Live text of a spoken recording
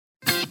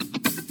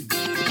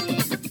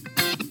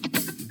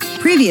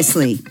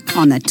Previously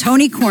on the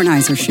Tony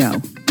Kornheiser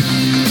Show.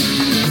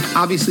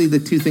 Obviously, the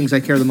two things I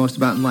care the most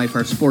about in life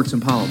are sports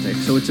and politics.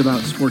 So it's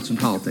about sports and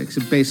politics.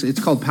 It's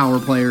called Power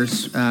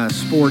Players,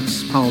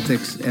 sports,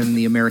 politics, and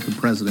the American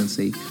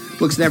presidency.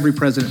 Looks at every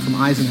president from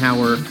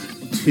Eisenhower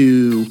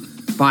to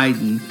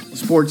Biden.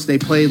 Sports they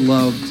played,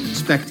 loved,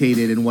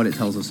 spectated, and what it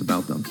tells us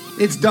about them.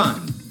 It's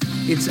done.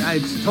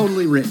 It's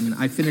totally written.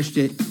 I finished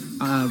it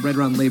right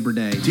around Labor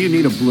Day. Do you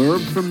need a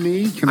blurb from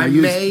me? Can I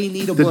may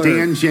need a blurb. The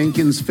Dan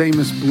Jenkins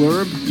famous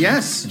blurb?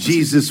 Yes.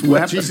 Jesus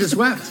wept. Jesus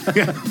wept.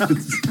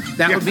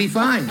 That would be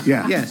fine.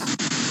 Yeah. Yes.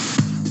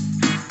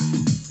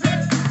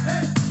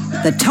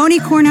 The Tony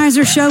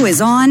Kornheiser Show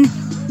is on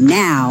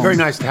now. Very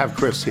nice to have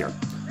Chris here.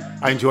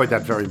 I enjoyed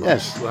that very much.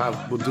 Yes.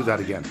 We'll do that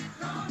again.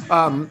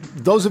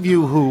 Those of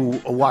you who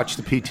watch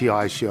the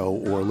PTI show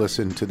or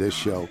listen to this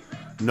show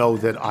know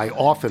that I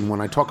often, when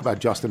I talk about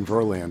Justin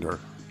Verlander,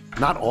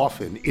 not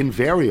often,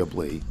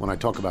 invariably, when I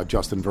talk about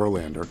Justin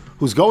Verlander,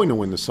 who's going to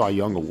win the Cy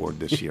Young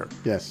Award this year.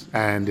 Yes.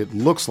 And it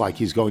looks like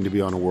he's going to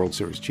be on a World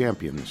Series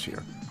champion this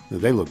year.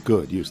 They look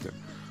good, Houston.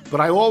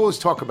 But I always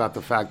talk about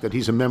the fact that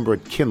he's a member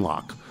at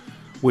Kinloch,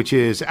 which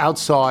is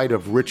outside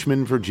of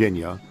Richmond,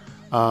 Virginia.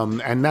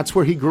 And that's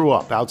where he grew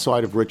up,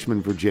 outside of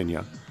Richmond,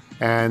 Virginia.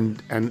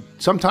 And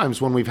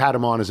sometimes when we've had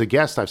him on as a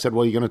guest, I've said,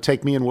 well, you're going to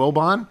take me and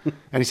Wilbon?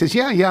 And he says,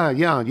 yeah.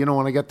 You know,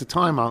 when I get the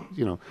time, I'll,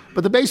 you know.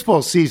 But the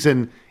baseball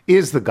season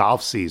is the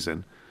golf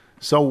season.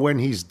 So when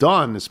he's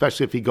done,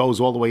 especially if he goes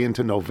all the way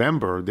into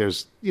November,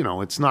 there's, you know,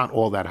 it's not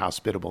all that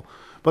hospitable.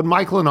 But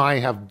Michael and I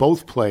have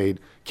both played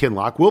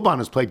Kinloch. Wilbon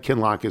has played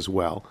Kinloch as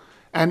well.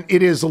 And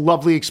it is a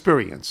lovely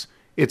experience.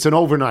 It's an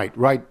overnight,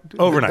 right?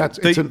 Overnight.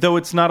 Though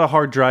it's not a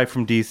hard drive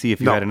from D.C. if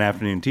you had an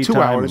afternoon tea 2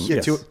 time. hours.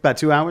 Yes. About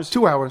 2 hours?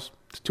 2 hours.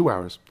 2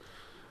 hours.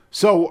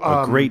 So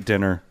A great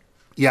dinner.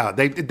 Yeah,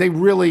 they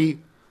really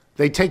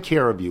take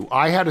care of you.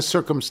 I had a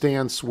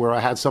circumstance where I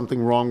had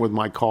something wrong with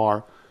my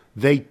car.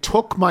 They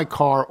took my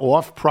car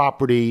off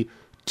property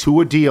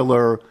to a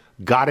dealer,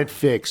 got it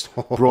fixed,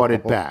 brought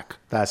it back.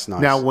 That's nice.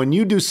 Now, when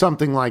you do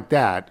something like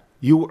that,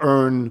 you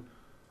earn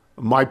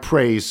my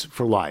praise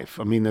for life.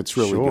 I mean, that's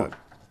really good.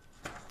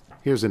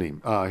 Here's an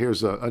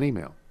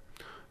email.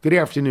 Good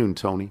afternoon,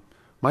 Tony.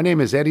 My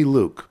name is Eddie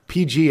Luke,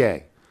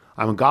 PGA.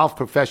 I'm a golf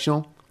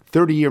professional,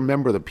 30-year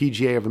member of the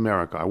PGA of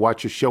America. I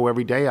watch your show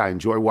every day. I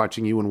enjoy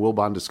watching you and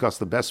Wilbon discuss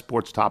the best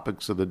sports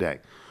topics of the day.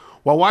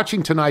 While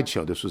watching tonight's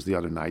show, this was the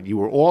other night, you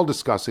were all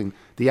discussing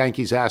the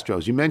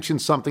Yankees-Astros. You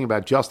mentioned something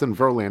about Justin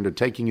Verlander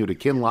taking you to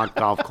Kinloch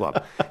Golf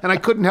Club, and I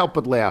couldn't help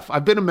but laugh.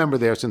 I've been a member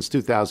there since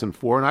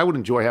 2004, and I would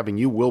enjoy having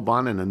you,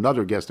 Wilbon, and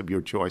another guest of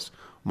your choice,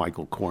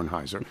 Michael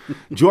Kornheiser.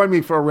 Join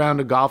me for a round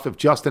of golf if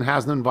Justin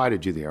hasn't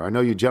invited you there. I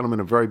know you gentlemen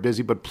are very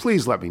busy, but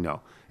please let me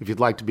know if you'd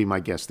like to be my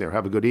guest there.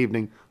 Have a good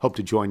evening. Hope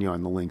to join you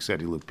on the links,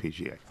 Eddie Luke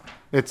PGA.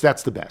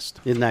 That's the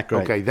best. Isn't that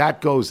great? Okay, that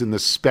goes in the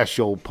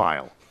special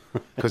pile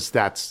because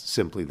that's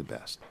simply the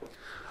best.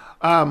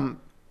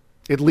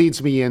 It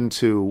leads me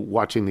into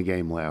watching the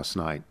game last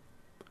night.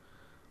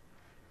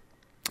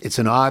 It's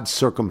an odd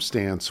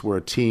circumstance where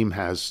a team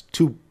has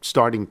two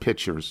starting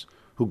pitchers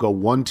who go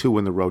 1-2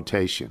 in the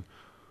rotation,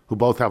 who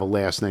both have a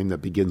last name that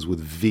begins with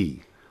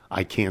V.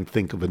 I can't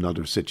think of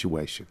another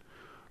situation.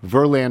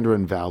 Verlander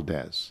and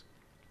Valdez.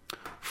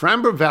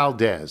 Framber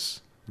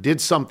Valdez did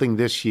something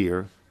this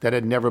year that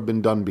had never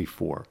been done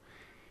before.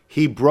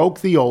 He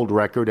broke the old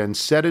record and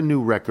set a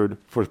new record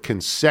for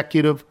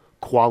consecutive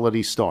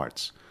quality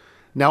starts.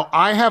 Now,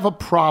 I have a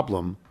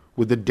problem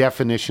with the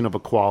definition of a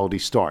quality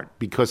start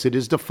because it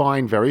is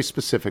defined very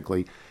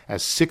specifically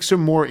as 6 or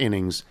more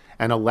innings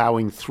and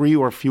allowing 3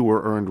 or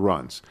fewer earned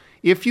runs.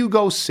 If you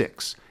go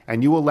 6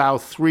 and you allow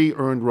 3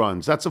 earned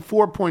runs, that's a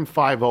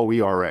 4.50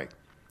 ERA.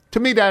 To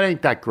me, that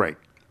ain't that great.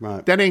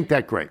 Right. That ain't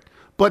that great.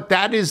 But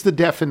that is the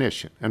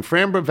definition. And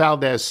Framber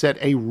Valdez set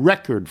a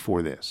record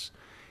for this.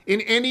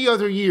 In any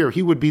other year,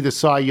 he would be the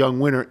Cy Young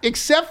winner,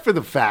 except for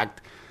the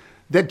fact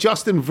that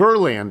Justin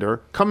Verlander,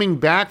 coming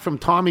back from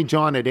Tommy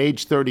John at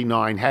age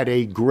 39, had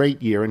a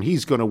great year, and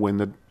he's going to win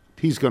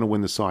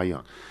the Cy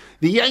Young.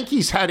 The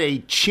Yankees had a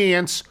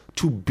chance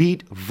to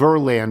beat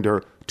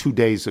Verlander 2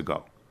 days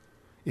ago.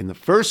 In the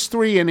first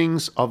 3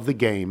 innings of the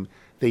game,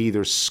 they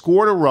either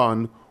scored a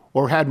run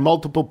or had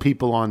multiple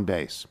people on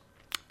base.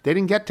 They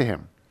didn't get to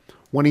him.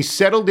 When he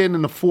settled in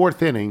the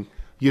 4th inning,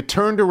 you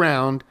turned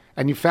around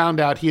and you found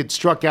out he had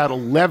struck out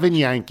 11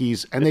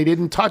 Yankees and they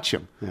didn't touch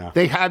him. Yeah.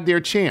 They had their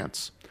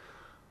chance.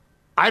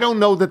 I don't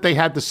know that they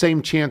had the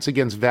same chance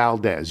against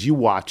Valdez. You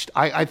watched.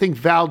 I think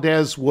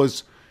Valdez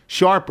was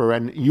sharper,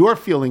 and your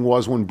feeling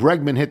was when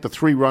Bregman hit the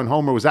 3-run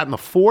homer, was that in the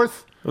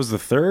 4th? It was the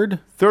 3rd?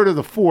 3rd or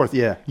the 4th.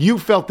 Yeah. You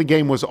felt the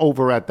game was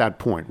over at that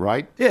point,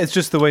 right? Yeah, it's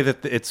just the way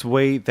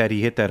that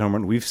he hit that home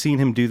run. We've seen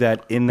him do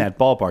that in that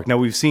ballpark. Now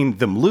we've seen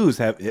them lose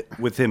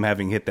with him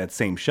having hit that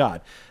same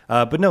shot.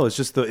 But no, it's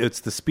just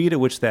the speed at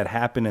which that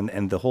happened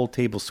and the whole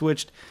table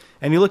switched.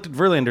 And you looked at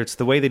Verlander, it's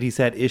the way that he's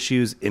had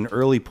issues in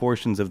early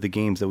portions of the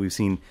games that we've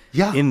seen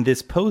in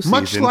this postseason.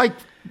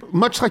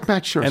 Much like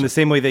Matt Scherzer. And the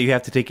same way that you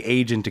have to take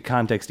age into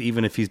context,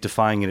 even if he's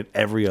defying it at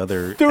every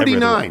other 39.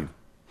 Every other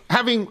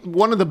having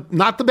one of the,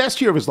 not the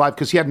best year of his life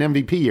because he had an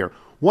MVP year.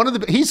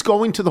 He's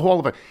going to the Hall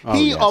of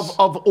Fame.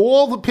 Of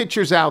all the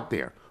pitchers out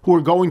there who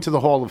are going to the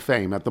Hall of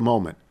Fame at the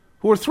moment,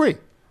 who are three?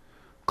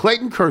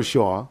 Clayton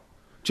Kershaw,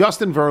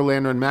 Justin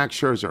Verlander, and Max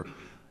Scherzer.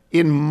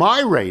 In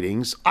my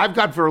ratings, I've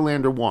got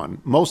Verlander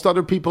 1. Most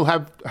other people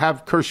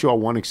have Kershaw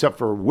 1, except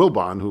for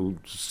Wilbon, who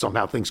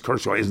somehow thinks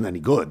Kershaw isn't any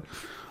good.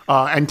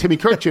 And Timmy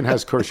Kirchin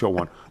has Kershaw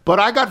 1. But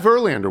I got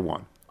Verlander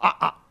 1.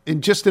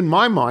 Just in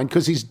my mind,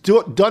 because he's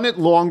done it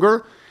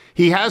longer.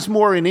 He has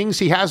more innings.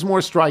 He has more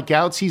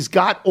strikeouts. He's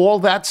got all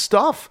that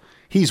stuff.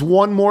 He's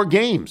won more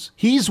games.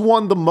 He's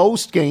won the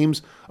most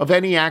games of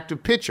any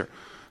active pitcher.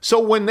 So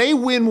when they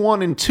win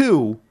 1 and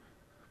 2,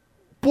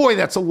 boy,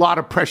 that's a lot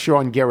of pressure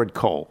on Garrett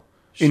Cole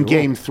in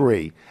Game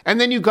 3.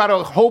 And then you've got to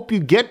hope you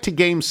get to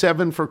Game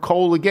 7 for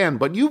Cole again.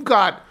 But you've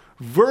got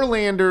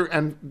Verlander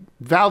and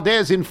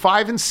Valdez in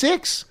 5 and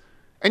 6.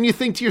 And you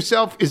think to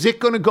yourself, is it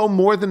going to go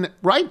more than that?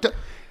 Right?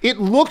 It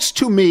looks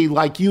to me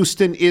like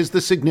Houston is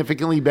the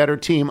significantly better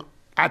team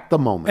at the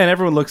moment. And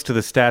everyone looks to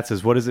the stats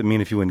as what does it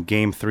mean if you win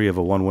Game 3 of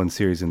a 1-1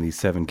 series in these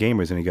 7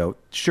 gamers? And you go,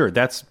 sure,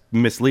 that's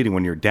misleading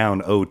when you're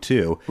down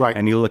 0-2. Right.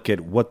 And you look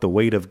at what the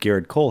weight of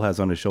Garrett Cole has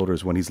on his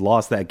shoulders when he's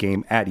lost that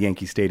game at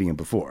Yankee Stadium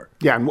before.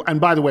 Yeah, and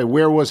by the way,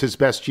 where was his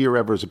best year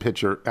ever as a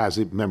pitcher as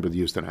a member of the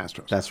Houston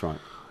Astros? That's right.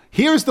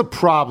 Here's the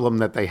problem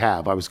that they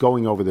have. I was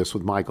going over this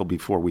with Michael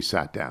before we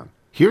sat down.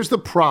 Here's the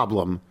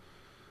problem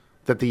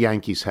that the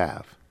Yankees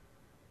have.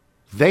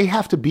 They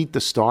have to beat the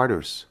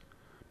starters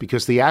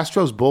because the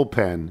Astros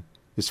bullpen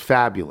is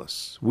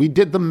fabulous. We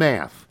did the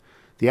math.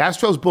 The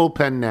Astros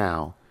bullpen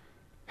now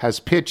has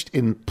pitched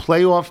in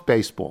playoff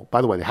baseball.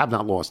 By the way, they have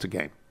not lost a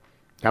game.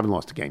 Haven't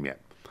lost a game yet.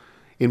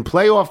 In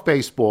playoff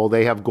baseball,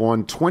 they have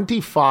gone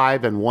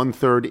 25 and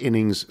 1/3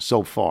 innings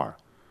so far.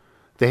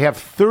 They have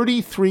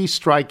 33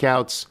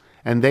 strikeouts,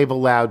 and they've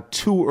allowed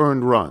 2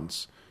 earned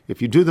runs.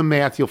 If you do the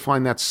math, you'll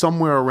find that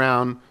somewhere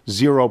around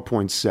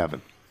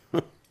 0.7.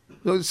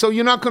 So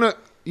you're not going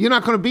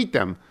to beat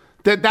them.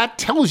 That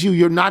tells you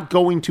you're not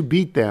going to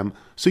beat them.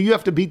 So you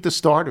have to beat the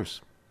starters.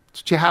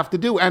 That's what you have to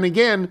do. And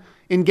again,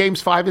 in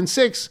games 5 and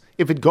 6,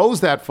 if it goes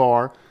that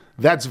far,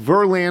 that's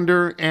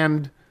Verlander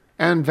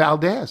and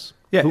Valdez.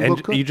 Yeah,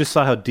 and you just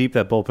saw how deep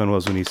that bullpen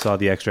was when you saw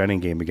the extra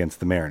inning game against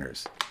the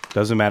Mariners.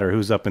 Doesn't matter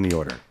who's up in the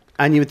order.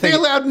 And you would think they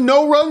allowed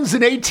no runs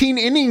in 18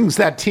 innings,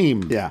 that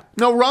team. Yeah.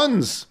 No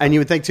runs. And you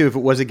would think, too, if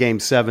it was a Game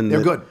 7,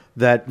 They're good.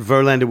 that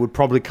Verlander would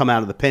probably come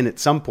out of the pen at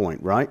some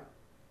point, right?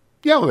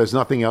 Yeah, well, there's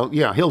nothing else.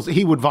 Yeah,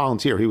 he would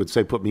volunteer. He would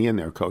say, put me in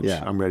there, coach.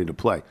 Yeah. I'm ready to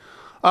play.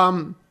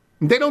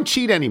 They don't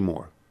cheat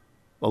anymore,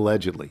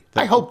 allegedly.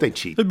 I hope they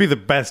cheat. It'd be the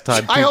best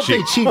time to I hope cheat.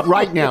 they cheat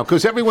right now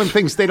because everyone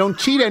thinks they don't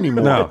cheat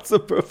anymore. No. It's the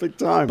perfect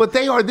time. But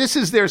this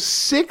is their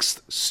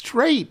 6th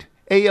straight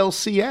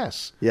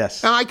ALCS.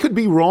 Yes. Now, I could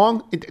be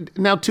wrong.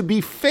 Now, to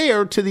be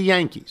fair to the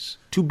Yankees,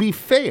 they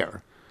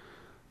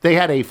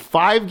had a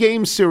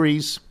 5-game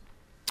series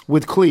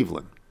with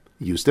Cleveland.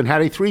 Houston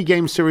had a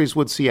 3-game series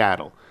with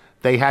Seattle.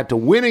 They had to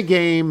win a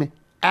game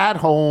at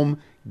home,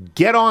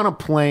 get on a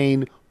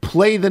plane,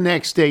 play the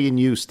next day in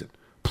Houston.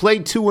 Play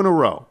 2 in a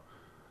row.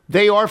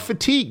 They are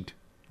fatigued.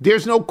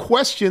 There's no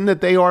question that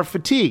they are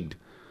fatigued.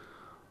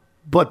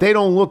 But they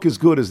don't look as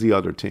good as the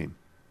other team,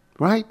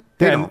 right?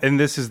 And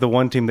this is the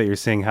one team that you're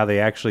seeing how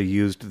they actually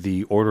used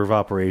the order of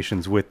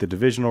operations with the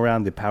divisional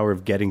round, the power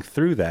of getting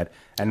through that,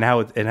 and how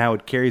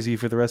it carries you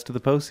for the rest of the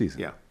postseason.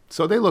 Yeah.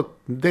 So they look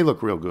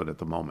real good at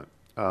the moment.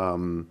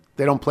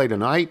 They don't play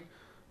tonight.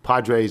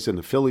 Padres and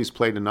the Phillies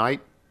play tonight.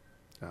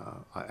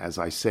 As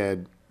I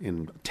said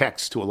in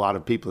text to a lot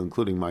of people,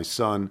 including my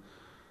son,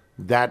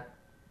 that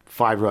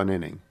 5-run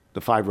inning,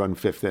 the 5-run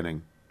 5th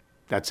inning,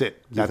 that's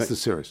it. That's the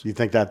series. You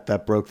think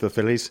that broke the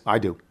Phillies? I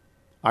do.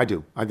 I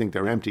think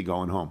they're empty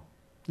going home.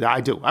 Yeah,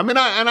 I do. I mean,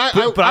 I'm I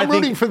think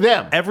rooting for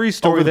them. Every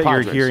story that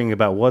Padres. you're hearing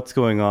about what's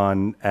going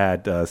on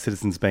at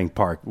Citizens Bank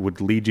Park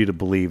would lead you to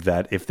believe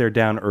that if they're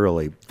down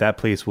early, that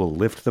place will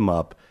lift them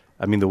up.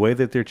 I mean, the way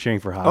that they're cheering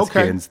for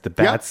Hoskins, the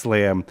bat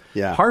slam,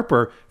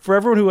 Harper, for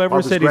everyone who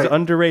ever said he's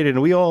underrated,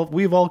 and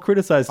we've all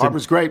criticized him.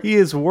 Harper's great. He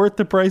is worth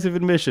the price of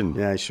admission.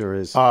 Yeah, he sure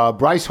is.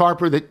 Bryce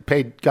Harper got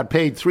paid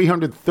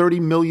 $330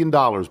 million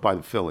by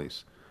the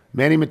Phillies.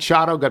 Manny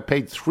Machado got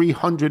paid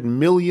 $300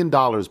 million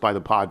by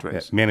the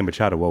Padres. Yeah, Manny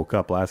Machado woke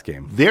up last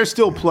game. They're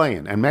still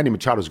playing, and Manny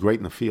Machado's great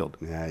in the field.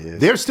 Yeah, he is.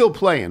 They're still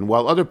playing,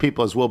 while other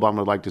people, as Wilbon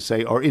would like to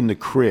say, are in the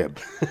crib.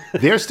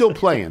 They're still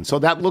playing, so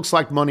that looks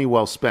like money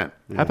well spent.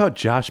 How about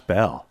Josh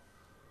Bell?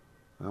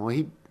 Well,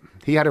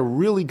 he had a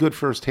really good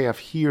first half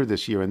here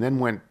this year, and then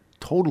went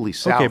totally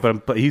south. Okay,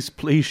 but he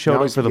showed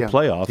up for the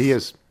playoffs. He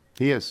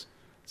is.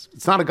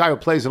 It's not a guy who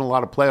plays in a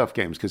lot of playoff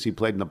games because he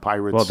played in the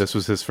Pirates. Well, this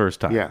was his first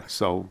time. Yeah,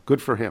 so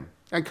good for him.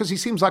 And because he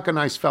seems like a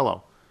nice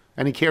fellow,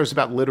 and he cares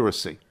about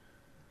literacy.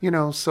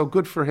 So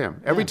good for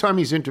him. Every time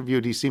he's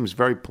interviewed, he seems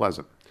very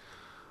pleasant.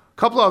 A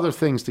couple other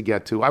things to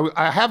get to.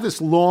 I have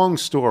this long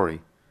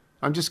story.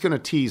 I'm just going to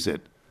tease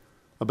it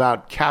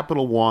about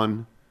Capital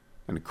One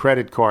and a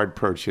credit card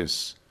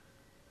purchase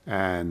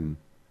and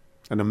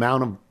an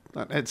amount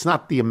of, it's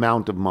not the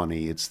amount of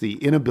money, it's the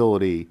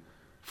inability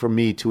for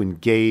me to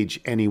engage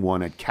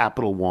anyone at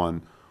Capital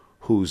One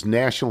whose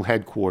national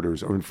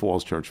headquarters are in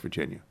Falls Church,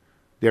 Virginia.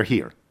 They're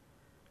here.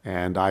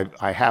 And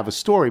I have a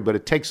story, but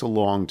it takes a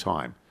long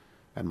time.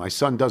 And my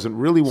son doesn't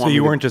really want So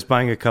you weren't just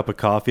buying a cup of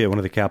coffee at one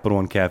of the Capital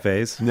One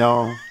cafes?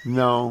 No.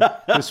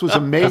 This was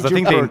a major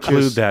think they include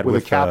purchase that with a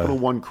with, Capital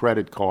One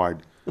credit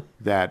card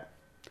that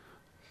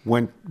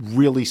went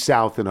really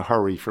south in a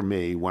hurry for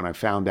me when I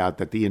found out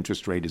that the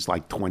interest rate is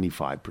like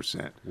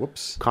 25%.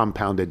 Whoops.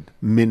 Compounded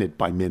minute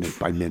by minute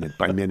by minute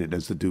by minute,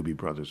 as the Doobie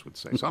Brothers would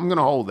say. So I'm going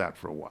to hold that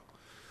for a while.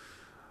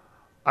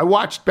 I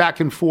watched back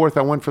and forth.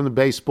 I went from the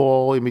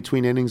baseball in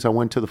between innings. I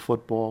went to the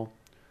football.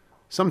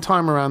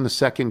 Sometime around the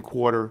second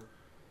quarter,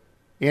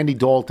 Andy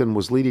Dalton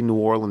was leading New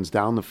Orleans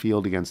down the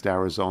field against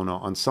Arizona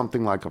on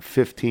something like a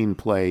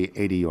 15-play,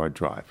 80-yard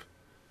drive.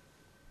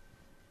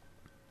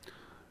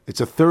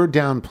 It's a third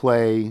down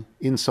play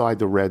inside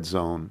the red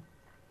zone.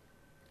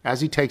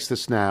 As he takes the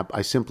snap,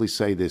 I simply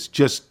say this: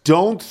 just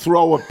don't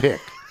throw a pick.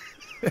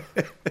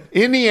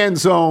 In the end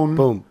zone,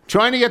 Boom.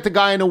 Trying to get the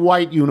guy in a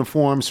white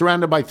uniform,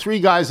 surrounded by three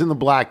guys in the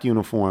black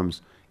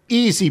uniforms.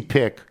 Easy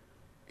pick,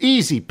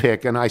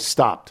 and I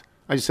stopped.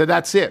 I just said,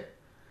 that's it.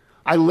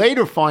 I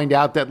later find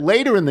out that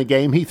later in the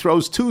game, he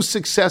throws two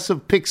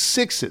successive pick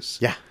sixes.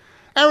 Yeah.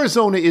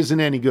 Arizona isn't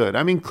any good.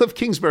 I mean, Cliff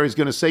Kingsbury is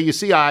going to say, you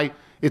see,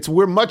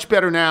 we're much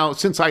better now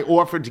since I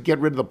offered to get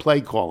rid of the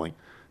play calling.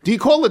 Do you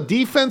call the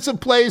defensive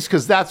plays?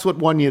 Because that's what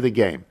won you the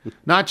game.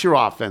 Not your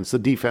offense. The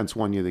defense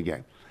won you the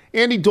game.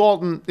 Andy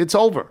Dalton, it's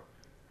over.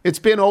 It's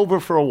been over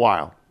for a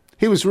while.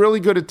 He was really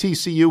good at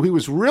TCU. He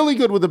was really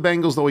good with the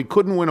Bengals, though he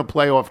couldn't win a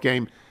playoff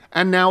game.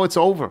 And now it's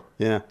over.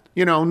 Yeah.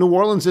 You know, New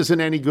Orleans isn't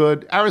any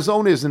good.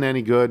 Arizona isn't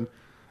any good.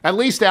 At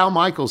least Al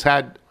Michaels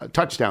had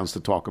touchdowns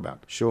to talk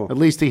about. Sure. At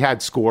least he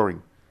had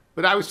scoring.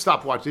 But I would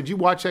stop watching. Did you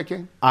watch that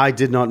game? I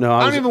did not know.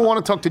 I don't even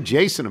want to talk to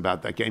Jason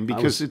about that game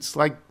because it's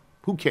like,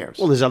 who cares?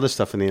 Well, there's other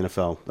stuff in the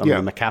NFL. I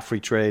mean, the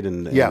McCaffrey trade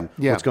and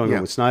what's going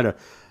on with Snyder.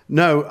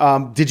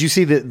 No, did you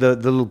see the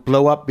little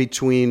blow up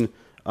between?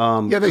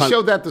 They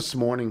showed that this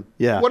morning.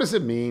 Yeah. What does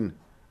it mean?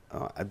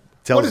 What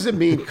does it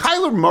mean?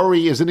 Kyler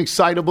Murray is an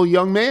excitable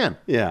young man.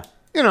 Yeah.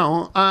 You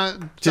know,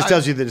 just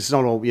tells you that it's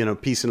not all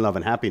peace and love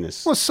and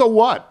happiness. Well, so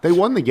what? They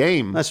won the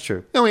game. That's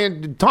true. I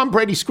mean, Tom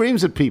Brady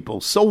screams at people.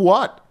 So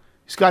what?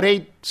 He's got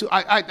 8. So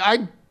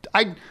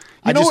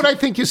You know what I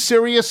think is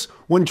serious?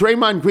 When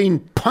Draymond Green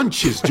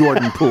punches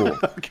Jordan Poole.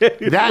 Okay.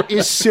 That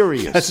is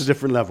serious. That's a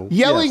different level.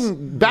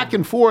 Yelling back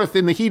and forth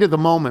in the heat of the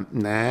moment.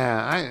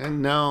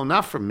 No,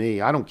 not for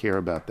me. I don't care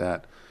about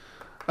that.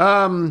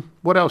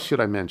 What else should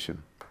I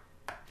mention?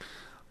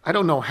 I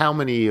don't know how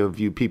many of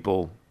you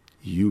people,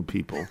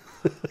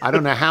 I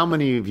don't know how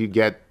many of you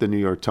get the New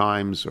York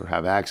Times or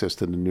have access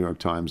to the New York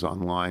Times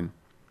online.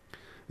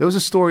 There was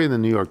a story in the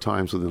New York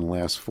Times within the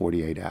last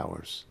 48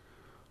 hours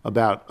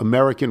about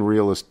American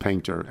realist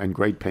painter and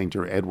great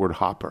painter Edward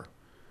Hopper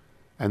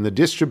and the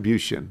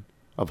distribution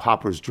of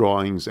Hopper's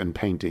drawings and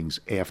paintings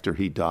after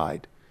he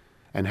died,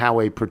 and how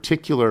a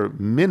particular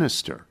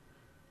minister,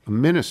 a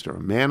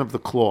man of the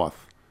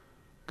cloth,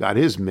 got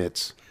his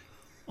mitts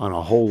on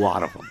a whole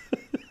lot of them.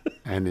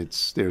 And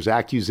there's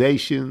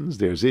accusations,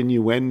 there's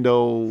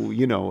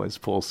innuendo, as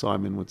Paul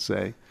Simon would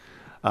say.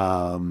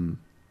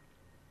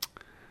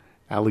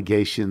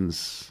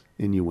 Allegations,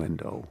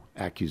 innuendo,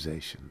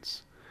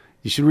 accusations.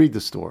 You should read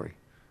the story.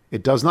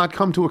 It does not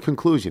come to a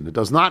conclusion.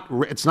 It's not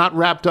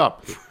wrapped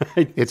up.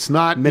 It's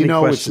not,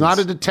 it's not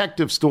a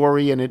detective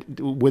story and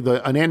with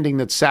an ending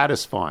that's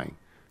satisfying.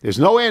 There's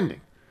no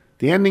ending.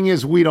 The ending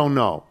is we don't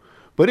know.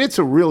 But it's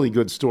a really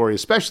good story,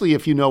 especially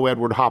if you know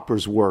Edward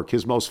Hopper's work.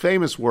 His most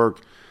famous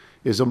work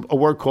is a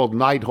work called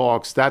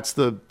Nighthawks. That's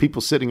the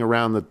people sitting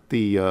around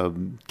the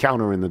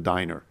counter in the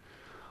diner.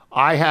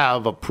 I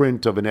have a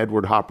print of an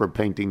Edward Hopper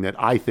painting that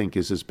I think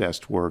is his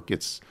best work.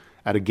 It's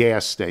at a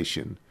gas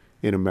station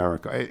in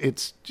America.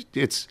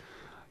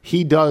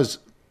 He does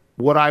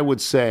what I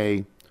would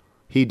say,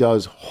 he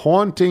does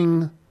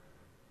haunting,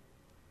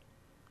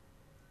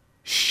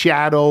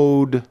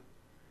 shadowed,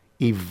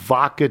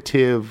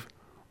 evocative,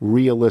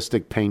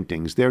 realistic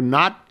paintings. They're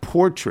not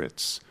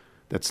portraits.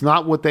 That's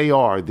not what they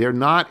are.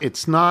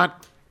 It's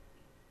not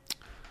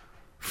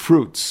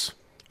fruits.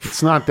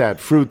 It's not that.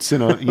 Fruits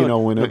in a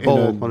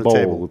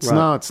bowl.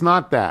 It's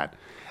not that.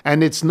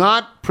 And it's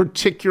not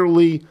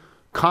particularly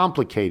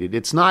complicated.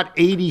 It's not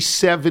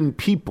 87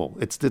 people.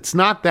 It's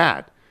not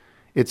that.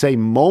 It's a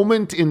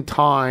moment in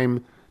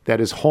time that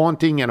is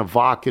haunting and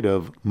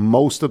evocative,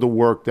 most of the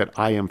work that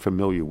I am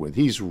familiar with.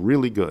 He's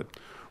really good.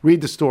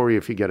 Read the story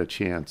if you get a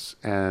chance,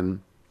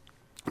 and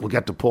we'll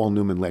get to Paul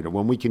Newman later.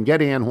 When we can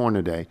get Ann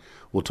Hornaday,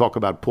 we'll talk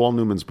about Paul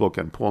Newman's book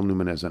and Paul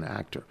Newman as an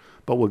actor.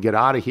 But we'll get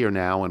out of here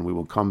now, and we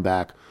will come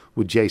back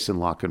with Jason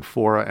La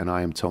Canfora, and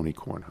I am Tony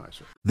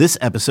Kornheiser. This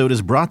episode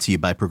is brought to you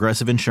by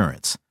Progressive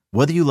Insurance.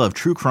 Whether you love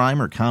true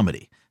crime or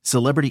comedy,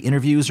 celebrity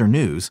interviews or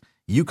news,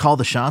 you call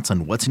the shots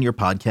on what's in your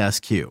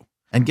podcast queue.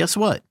 And guess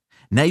what?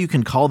 Now you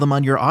can call them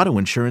on your auto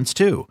insurance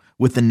too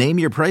with the Name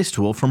Your Price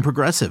tool from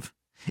Progressive.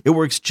 It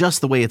works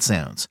just the way it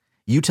sounds.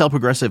 You tell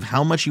Progressive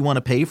how much you want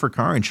to pay for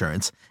car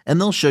insurance, and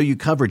they'll show you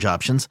coverage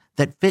options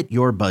that fit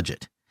your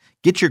budget.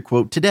 Get your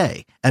quote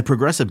today at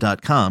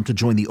Progressive.com to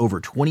join the over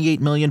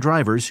 28 million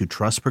drivers who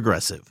trust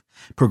Progressive.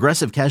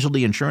 Progressive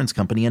Casualty Insurance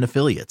Company and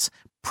Affiliates.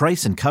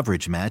 Price and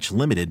coverage match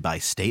limited by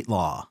state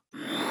law.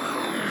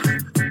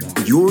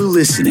 You're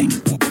listening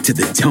to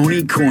the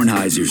Tony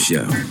Kornheiser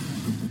Show.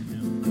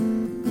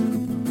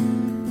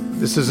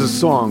 This is a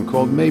song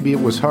called Maybe It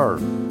Was Her.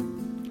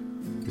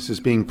 This is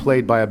being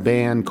played by a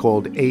band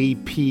called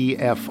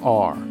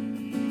APFR.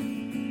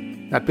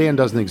 That band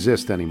doesn't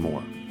exist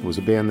anymore. It was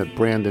a band that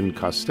Brandon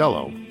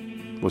Costello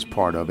was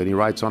part of, and he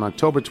writes, on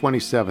October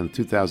 27,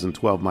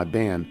 2012, my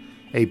band,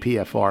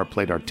 APFR,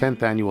 played our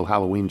 10th annual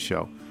Halloween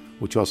show,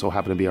 which also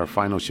happened to be our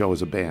final show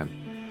as a band.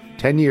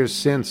 10 years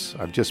since,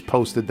 I've just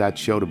posted that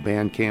show to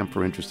Bandcamp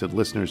for interested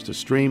listeners to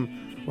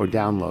stream or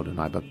download, and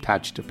I've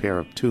attached a pair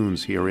of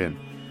tunes herein.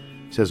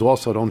 It says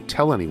also, don't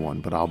tell anyone,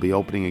 but I'll be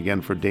opening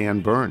again for Dan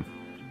Byrne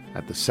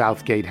at the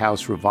Southgate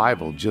House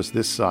Revival just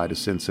this side of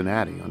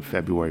Cincinnati on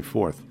February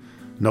 4th.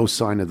 No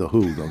sign of the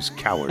Who, those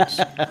cowards,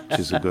 which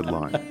is a good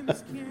line.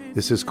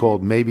 This is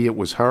called Maybe It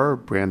Was Her,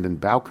 Brandon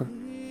Bowker.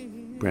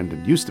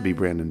 Brandon used to be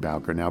Brandon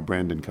Bowker, now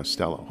Brandon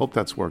Costello. Hope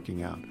that's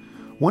working out.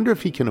 Wonder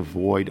if he can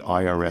avoid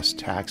IRS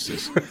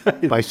taxes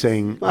by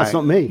saying, well, that's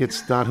not me.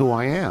 It's not who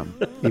I am,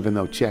 even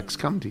though checks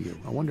come to you.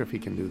 I wonder if he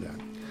can do that.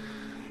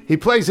 He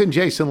plays in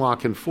Jason La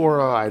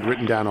Canfora. I'd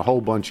written down a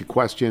whole bunch of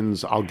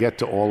questions. I'll get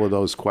to all of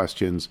those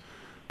questions.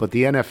 But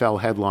the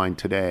NFL headline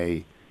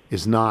today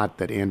is not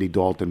that Andy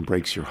Dalton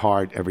breaks your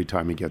heart every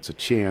time he gets a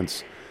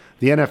chance.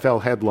 The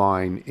NFL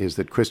headline is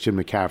that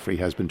Christian McCaffrey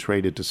has been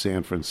traded to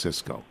San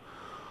Francisco.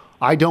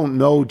 I don't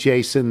know,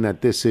 Jason,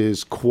 that this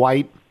is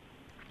quite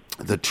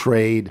the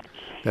trade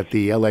that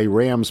the LA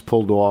Rams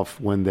pulled off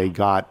when they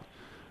got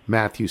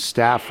Matthew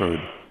Stafford.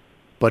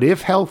 But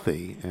if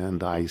healthy,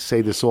 and I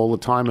say this all the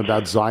time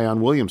about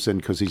Zion Williamson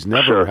because he's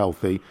never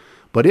healthy,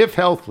 but if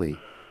healthy,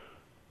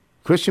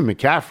 Christian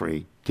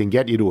McCaffrey can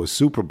get you to a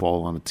Super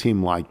Bowl on a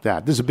team like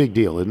that. This is a big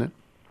deal, isn't it?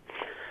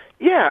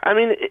 Yeah, I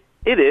mean,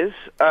 it is.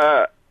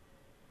 I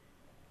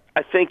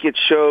think it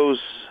shows,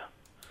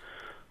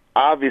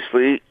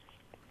 obviously,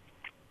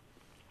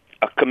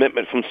 a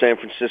commitment from San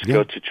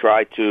Francisco to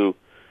try to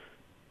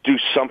do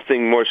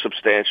something more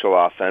substantial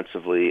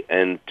offensively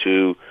and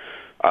to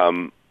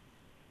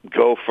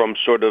go from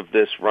sort of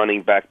this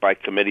running back by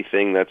committee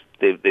thing that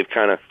they've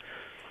kind of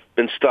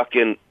been stuck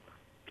in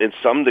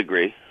some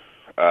degree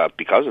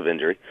because of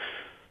injury,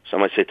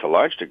 some might say to a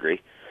large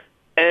degree,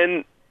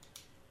 and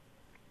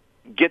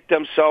get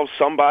themselves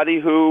somebody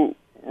who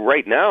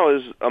right now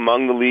is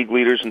among the league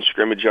leaders in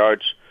scrimmage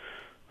yards,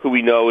 who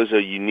we know is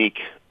a unique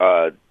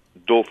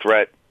dual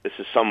threat. This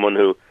is someone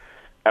who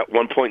at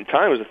one point in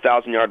time was a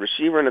 1,000-yard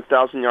receiver and a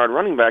 1,000-yard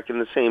running back in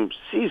the same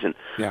season.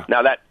 Yeah.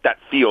 Now that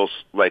feels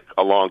like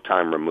a long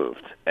time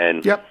removed.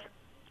 And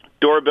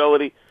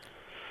durability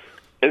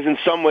is in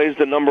some ways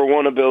the number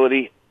one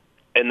ability,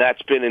 and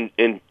that's been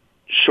in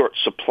short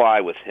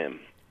supply with him.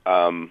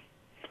 But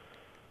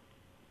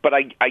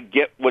I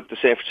get what the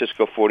San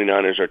Francisco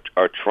 49ers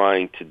are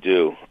trying to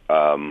do.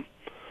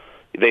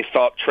 They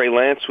thought Trey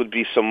Lance would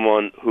be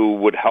someone who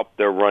would help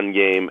their run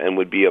game and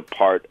would be a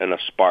part and a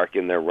spark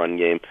in their run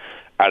game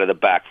out of the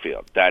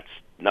backfield. That's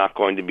not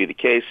going to be the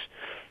case.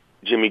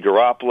 Jimmy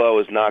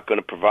Garoppolo is not going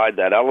to provide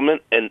that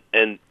element. And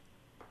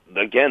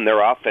again,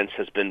 their offense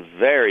has been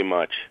very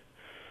much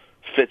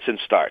fits and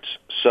starts.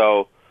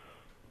 So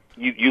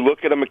you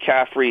look at a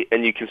McCaffrey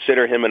and you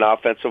consider him an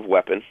offensive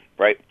weapon,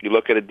 right? You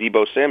look at a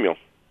Deebo Samuel.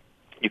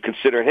 You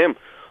consider him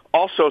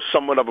also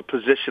somewhat of a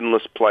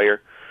positionless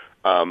player,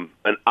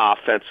 an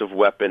offensive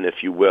weapon,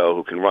 if you will,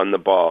 who can run the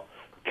ball,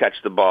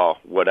 catch the ball,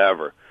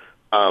 whatever.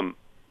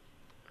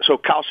 So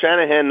Kyle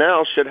Shanahan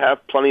now should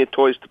have plenty of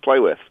toys to play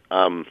with.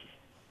 And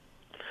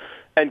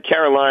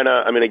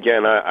Carolina, I mean,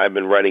 again, I've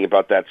been writing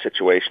about that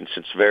situation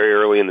since very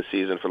early in the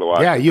season for the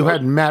Washington. Yeah, you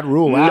had Matt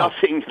Rule out.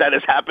 Nothing that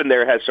has happened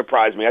there has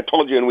surprised me. I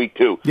told you in week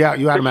 2. Yeah,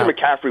 you had him out.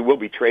 Christian McCaffrey will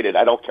be traded.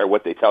 I don't care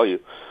what they tell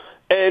you.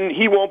 And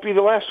he won't be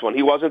the last one.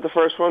 He wasn't the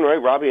first one,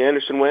 right? Robbie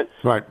Anderson went.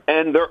 Right.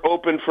 And they're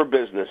open for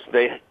business.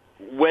 They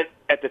went,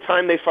 at the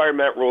time they fired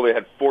Matt Rule, they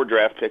had 4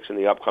 draft picks in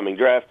the upcoming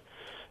draft.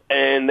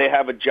 And they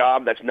have a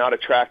job that's not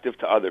attractive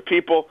to other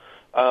people.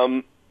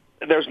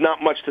 There's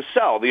not much to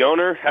sell. The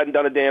owner hadn't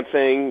done a damn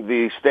thing.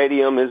 The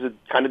stadium is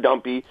kind of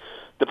dumpy.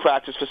 The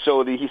practice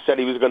facility he said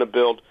he was going to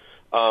build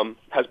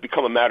has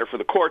become a matter for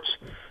the courts.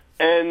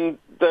 And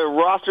the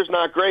roster's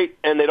not great,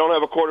 and they don't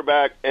have a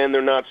quarterback, and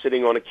they're not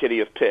sitting on a kitty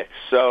of picks.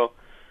 So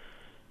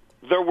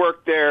their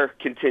work there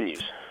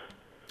continues.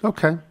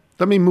 Okay.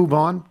 Let me move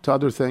on to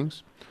other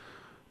things.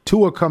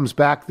 Tua comes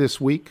back this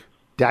week.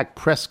 Dak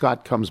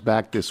Prescott comes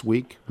back this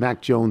week.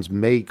 Mac Jones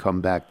may come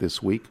back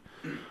this week.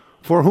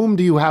 For whom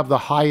do you have the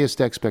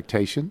highest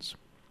expectations?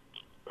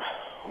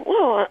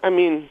 Well, I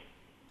mean,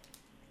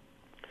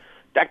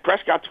 Dak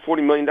Prescott's a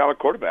 $40 million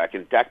quarterback,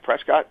 and Dak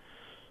Prescott,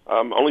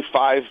 only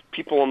 5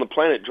 people on the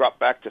planet dropped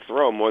back to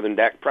throw more than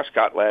Dak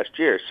Prescott last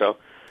year. So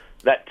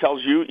that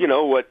tells you, you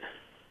know, what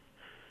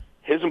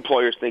his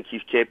employers think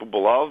he's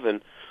capable of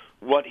and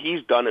what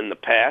he's done in the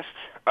past.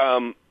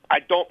 I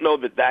don't know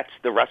that that's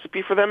the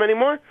recipe for them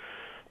anymore.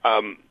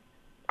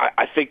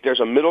 I think there's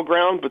a middle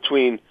ground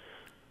between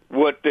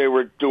what they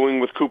were doing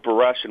with Cooper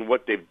Rush and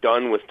what they've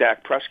done with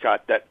Dak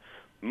Prescott that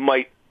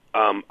might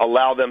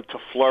allow them to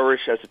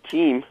flourish as a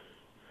team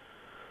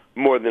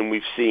more than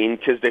we've seen,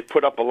 because they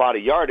put up a lot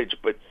of yardage,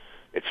 but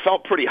it's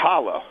felt pretty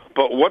hollow.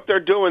 But what they're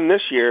doing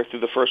this year through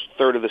the first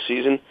third of the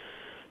season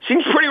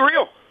seems pretty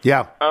real.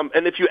 Yeah.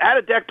 And if you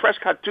added Dak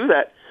Prescott to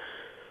that,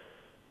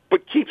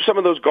 but keep some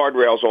of those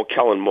guardrails on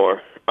Kellen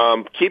Moore.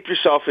 Keep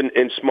yourself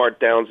in smart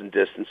downs and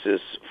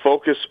distances.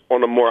 Focus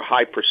on a more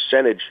high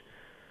percentage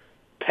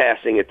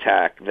passing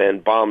attack than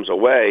bombs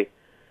away.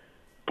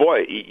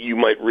 Boy, you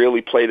might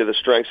really play to the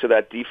strengths of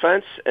that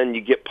defense, and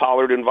you get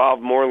Pollard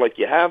involved more like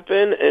you have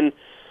been, and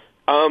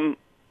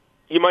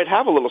you might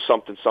have a little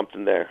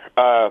something there.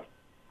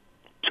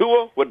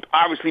 Tua would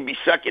obviously be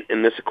second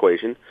in this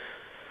equation.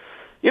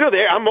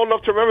 I'm old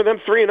enough to remember them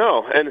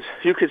 3-0, and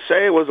you could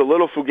say it was a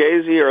little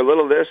fugazi or a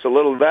little this, a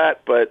little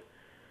that, but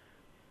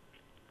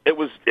that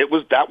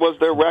was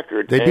their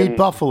record. They beat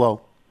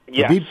Buffalo.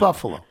 Yes. They beat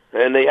Buffalo.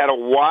 And they had a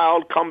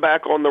wild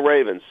comeback on the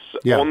Ravens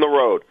on the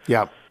road.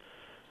 Yeah.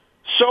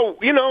 So,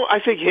 I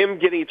think him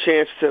getting a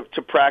chance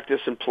to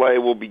practice and play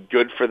will be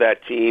good for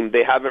that team.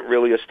 They haven't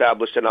really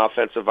established an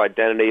offensive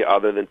identity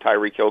other than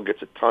Tyreek Hill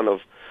gets a ton of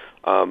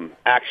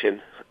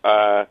action.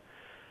 But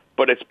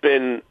it's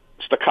been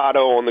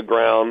staccato on the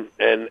ground,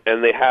 and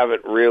they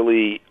haven't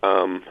really,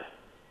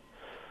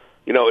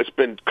 it's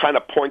been kind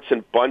of points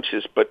and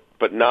bunches, but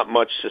not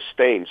much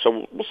sustained.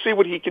 So we'll see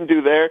what he can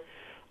do there.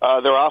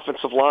 Their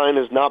offensive line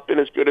has not been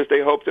as good as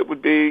they hoped it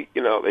would be.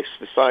 They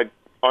signed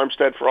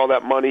Armstead for all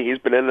that money. He's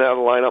been in and out of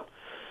the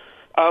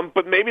lineup.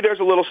 But maybe there's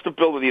a little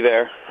stability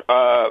there.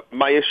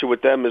 My issue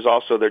with them is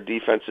also their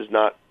defense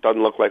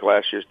doesn't look like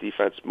last year's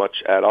defense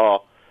much at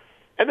all.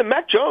 And then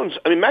Mac Jones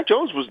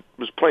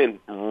was playing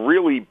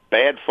really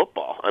bad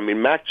football.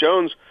 Mac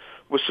Jones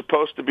was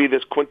supposed to be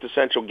this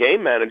quintessential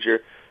game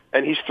manager,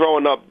 and he's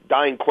throwing up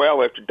dying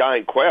quail after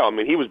dying quail.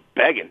 He was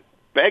begging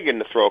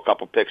to throw a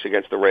couple picks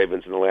against the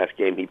Ravens in the last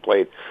game he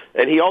played,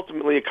 and he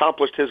ultimately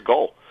accomplished his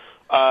goal.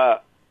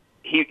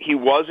 He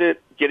wasn't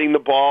getting the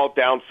ball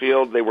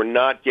downfield. They were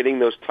not getting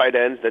those tight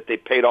ends that they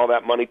paid all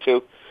that money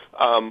to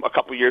a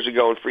couple years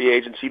ago in free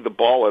agency, the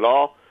ball at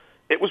all.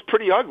 It was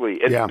pretty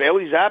ugly. And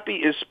Bailey Zappi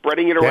is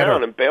spreading it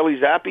around, and Bailey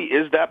Zappi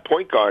is that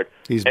point guard.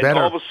 He's and better.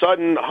 All of a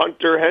sudden,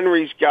 Hunter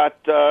Henry's got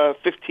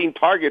 15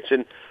 targets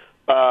in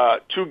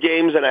 2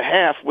 games and a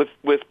half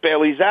with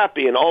Bailey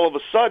Zappi, and all of a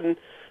sudden,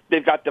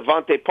 they've got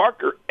Devontae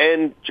Parker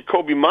and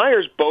Jacoby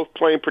Myers both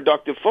playing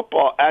productive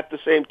football at the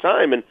same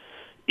time. And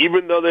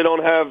even though they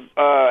don't have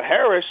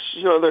Harris,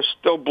 they're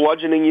still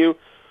bludgeoning you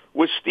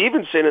with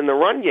Stevenson in the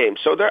run game.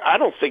 So I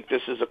don't think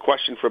this is a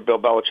question for Bill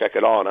Belichick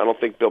at all, and I don't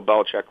think Bill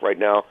Belichick right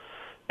now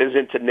is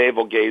into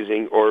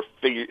navel-gazing or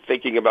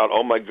thinking about,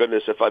 oh, my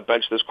goodness, if I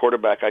bench this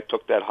quarterback, I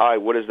took that high.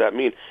 What does that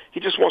mean? He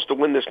just wants to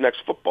win this next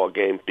football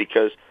game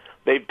because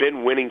they've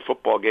been winning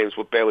football games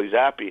with Bailey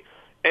Zappi.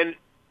 And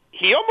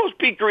he almost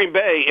beat Green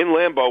Bay in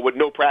Lambeau with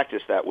no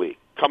practice that week,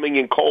 coming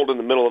in cold in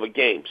the middle of a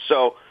game.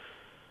 So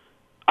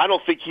I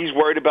don't think he's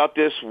worried about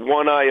this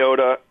one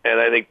iota, and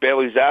I think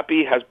Bailey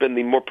Zappi has been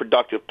the more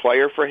productive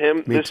player for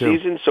him this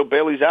season. So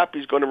Bailey Zappi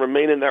is going to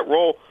remain in that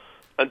role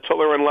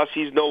until or unless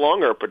he's no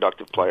longer a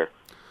productive player.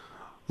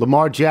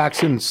 Lamar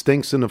Jackson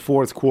stinks in the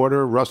fourth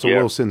quarter. Russell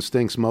Wilson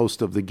stinks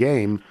most of the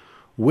game.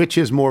 Which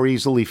is more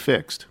easily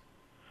fixed?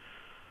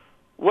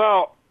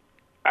 Well,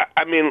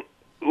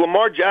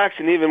 Lamar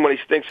Jackson, even when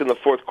he stinks in the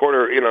fourth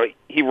quarter,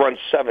 he runs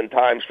 7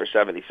 times for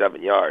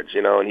 77 yards,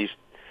 and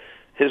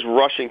his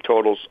rushing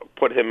totals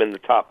put him in the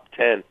top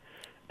 10.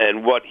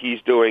 And what he's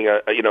doing,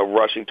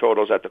 rushing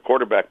totals at the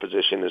quarterback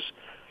position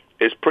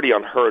is pretty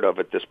unheard of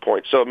at this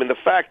point. So, the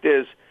fact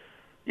is,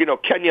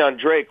 Kenyon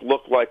Drake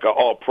looked like an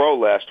all-pro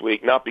last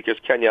week, not because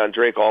Kenyon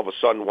Drake all of a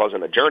sudden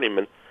wasn't a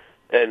journeyman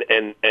and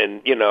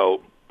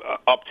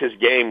upped his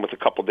game with a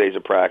couple days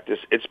of practice.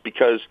 It's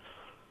because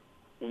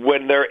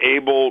when they're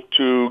able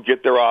to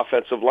get their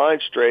offensive line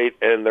straight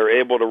and they're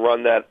able to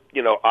run that,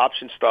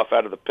 option stuff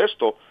out of the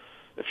pistol,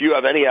 if you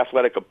have any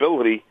athletic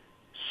ability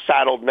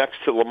saddled next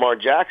to Lamar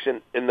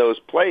Jackson in those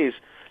plays,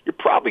 you're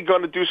probably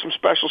going to do some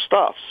special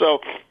stuff. So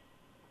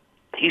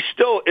he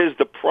still is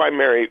the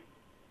primary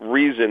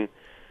reason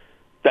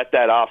that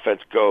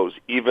offense goes,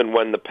 even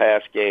when the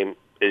pass game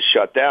is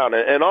shut down.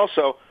 And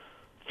also,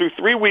 through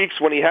 3 weeks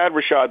when he had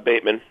Rashad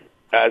Bateman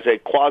as a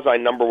quasi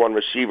number one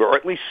receiver, or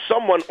at least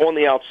someone on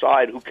the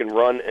outside who can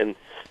run and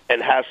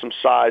has some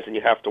size and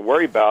you have to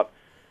worry about,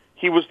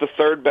 he was the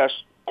 3rd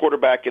best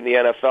quarterback in the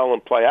NFL in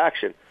play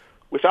action.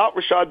 Without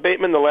Rashad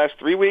Bateman the last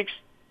 3 weeks,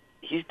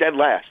 he's dead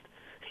last.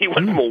 He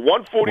went from a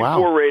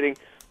 144 rating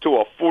to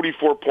a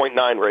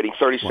 44.9 rating,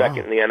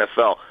 32nd in the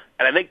NFL.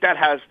 And I think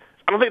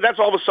I don't think that's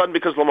all of a sudden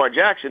because Lamar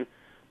Jackson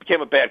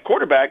became a bad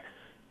quarterback.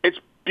 It's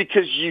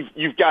because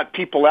you've got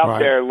people out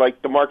there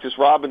like DeMarcus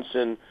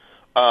Robinson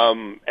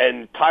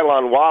and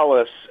Tylan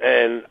Wallace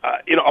and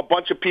a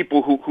bunch of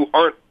people who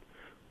aren't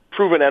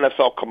proven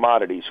NFL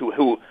commodities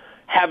who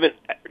haven't,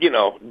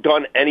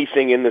 done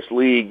anything in this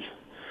league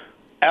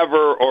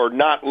ever or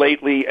not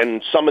lately,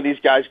 and some of these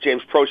guys,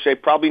 James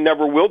Prochet, probably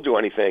never will do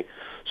anything.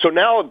 So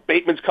now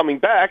Bateman's coming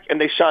back,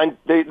 and they signed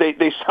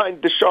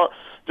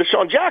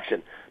Deshaun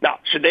Jackson. Now,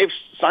 should they have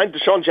signed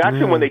Deshaun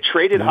Jackson when they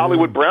traded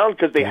Hollywood Brown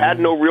because they had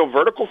no real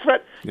vertical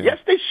threat? Yeah. Yes,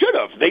 they should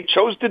have. They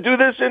chose to do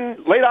this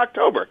in late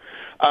October.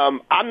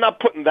 I'm not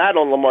putting that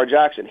on Lamar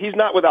Jackson. He's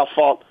not without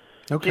fault.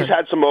 Okay. He's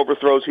had some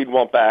overthrows he'd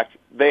want back.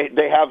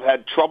 They have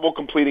had trouble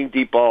completing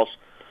deep balls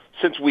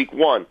since week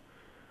one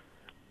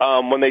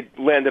when they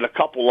landed a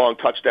couple long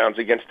touchdowns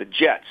against the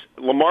Jets.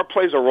 Lamar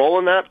plays a role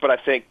in that, but I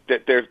think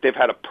that they've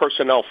had a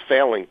personnel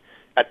failing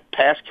at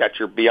pass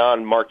catcher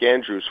beyond Mark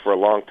Andrews for a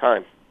long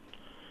time.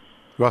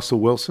 Russell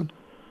Wilson?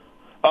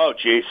 Oh,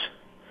 jeez.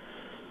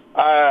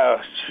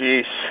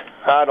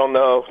 I don't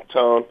know,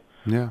 Tone.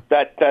 Yeah.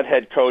 That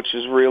head coach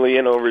is really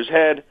in over his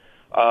head.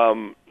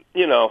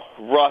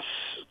 Russ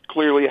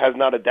clearly has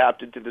not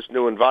adapted to this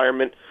new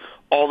environment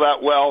all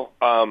that well.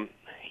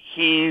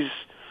 He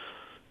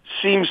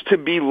seems to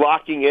be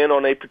locking in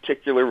on a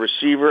particular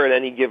receiver at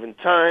any given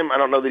time. I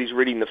don't know that he's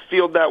reading the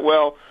field that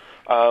well.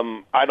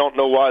 I don't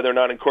know why they're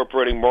not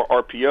incorporating more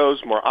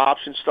RPOs, more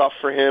option stuff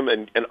for him,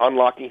 and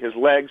unlocking his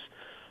legs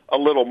a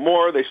little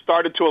more. They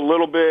started to a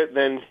little bit,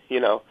 then,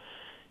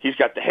 he's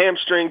got the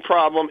hamstring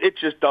problem. It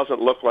just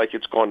doesn't look like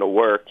it's going to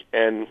work.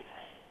 And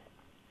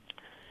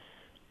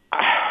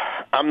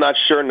I'm not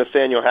sure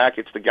Nathaniel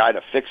Hackett's the guy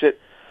to fix it.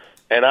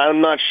 And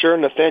I'm not sure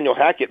Nathaniel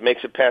Hackett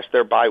makes it past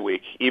their bye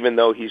week, even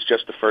though he's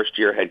just the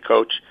first-year head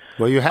coach.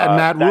 Well, you had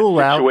Matt Rule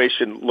out. That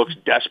situation looks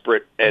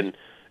desperate, and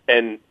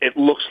it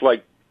looks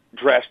like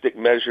drastic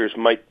measures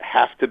might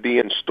have to be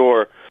in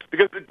store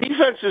because the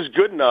defense is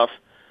good enough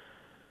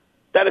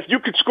that if you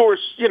could score,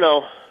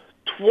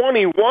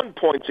 21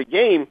 points a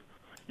game,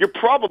 you're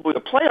probably a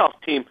playoff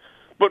team.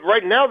 But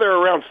right now they're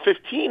around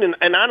 15,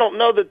 and I don't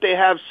know that they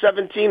have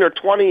 17 or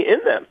 20 in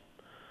them,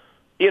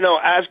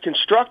 as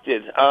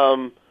constructed.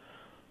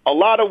 A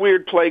lot of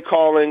weird play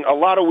calling, a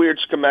lot of weird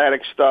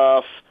schematic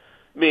stuff.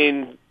 I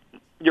mean,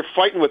 you're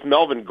fighting with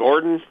Melvin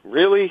Gordon,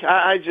 really?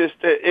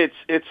 It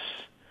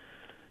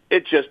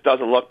just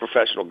doesn't look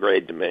professional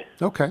grade to me.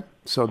 Okay,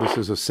 so this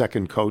is a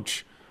second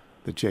coach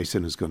that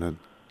Jason is going to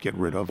get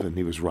rid of, and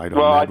he was right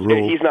on that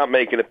rule. He's not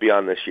making it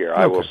beyond this year.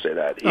 I will say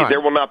that. There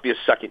will not be a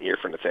second year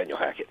for Nathaniel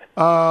Hackett.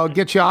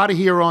 Get you out of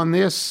here on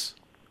this.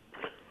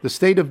 The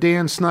state of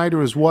Dan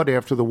Snyder is what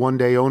after the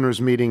one-day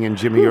owners meeting and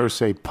Jimmy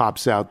Irsay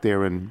pops out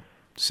there and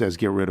says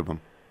get rid of him.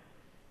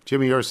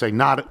 Jimmy Irsay,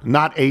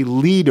 not a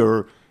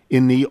leader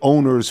in the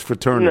owners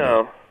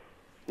fraternity.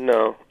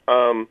 No.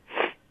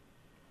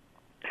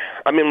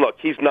 I mean, look,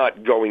 he's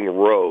not going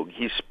rogue.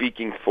 He's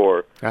speaking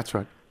for that's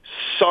right.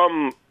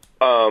 Some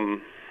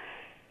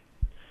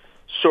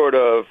sort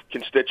of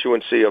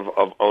constituency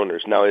of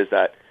owners. Now, is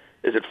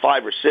it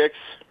 5 or 6,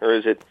 or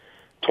is it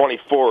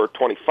 24 or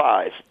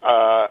 25?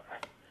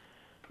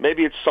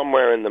 Maybe it's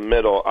somewhere in the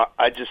middle.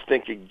 I just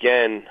think,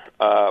 again,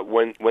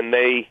 when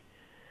they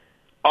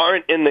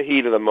aren't in the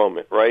heat of the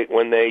moment, right?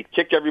 When they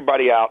kick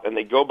everybody out and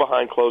they go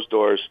behind closed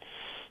doors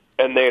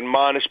and they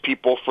admonish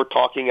people for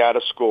talking out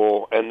of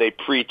school and they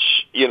preach,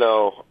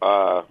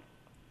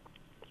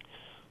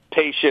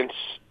 patience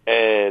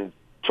and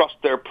trust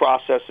their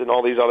process and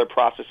all these other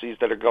processes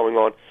that are going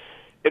on,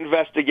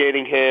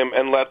 investigating him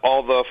and let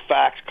all the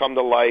facts come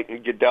to light,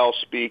 and Goodell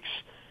speaks,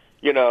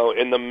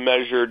 in the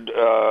measured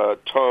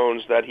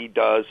tones that he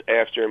does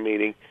after a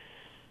meeting.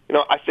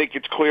 I think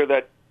it's clear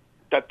that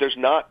there's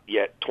not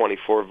yet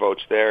 24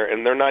 votes there,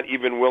 and they're not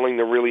even willing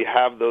to really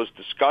have those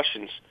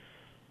discussions,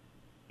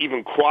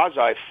 even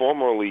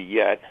quasi-formally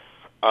yet.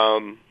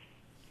 And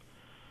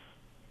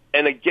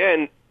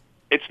again,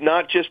 it's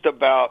not just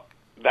about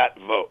that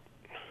vote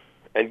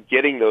and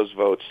getting those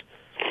votes.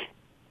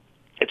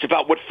 It's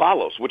about what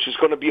follows, which is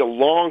going to be a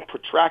long,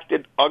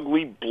 protracted,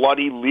 ugly,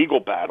 bloody legal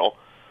battle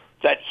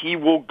that he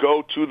will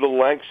go to the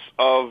lengths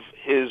of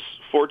his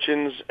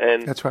fortunes,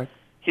 and that's right.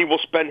 He will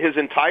spend his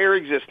entire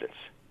existence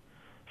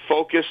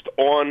focused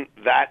on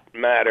that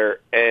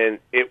matter, and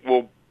it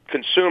will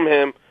consume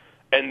him,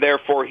 and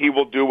therefore he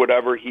will do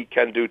whatever he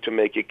can do to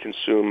make it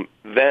consume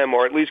them,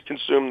 or at least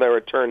consume their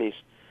attorneys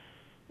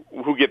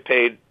who get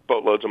paid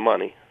boatloads of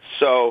money.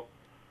 So,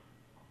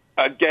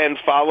 again,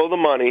 follow the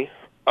money,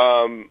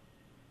 and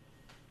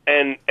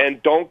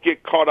don't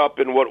get caught up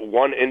in what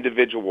one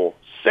individual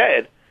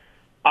said.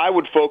 I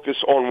would focus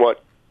on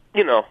what,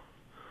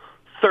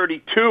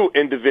 32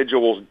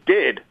 individuals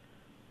did,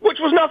 which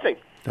was nothing.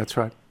 That's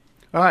right.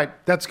 All right,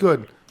 that's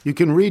good. You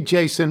can read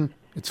Jason.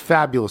 It's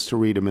fabulous to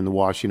read him in the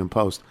Washington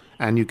Post,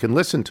 and you can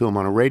listen to him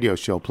on a radio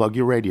show. Plug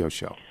your radio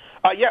show.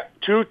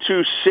 2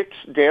 to 6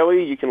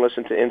 daily. You can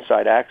listen to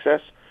Inside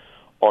Access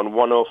on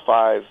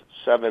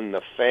 105.7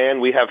 The Fan.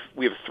 We have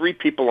 3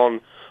 people on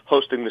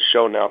hosting the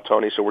show now,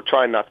 Tony, so we're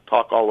trying not to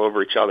talk all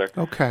over each other.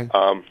 Okay.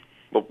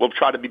 We'll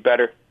try to be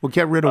better. We'll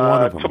get rid of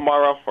one of them.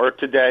 Tomorrow or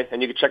today,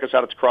 and you can check us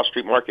out at the Cross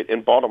Street Market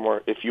in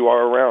Baltimore if you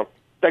are around.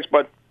 Thanks,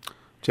 bud.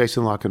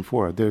 Jason La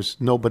Canfora. There's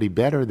nobody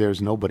better.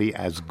 There's nobody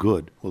as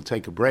good. We'll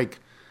take a break.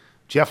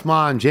 Jeff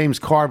Mon, James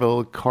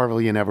Carville.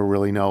 Carville, you never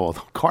really know.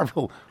 Although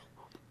Carville,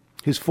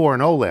 he's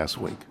 4-0 last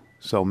week.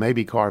 So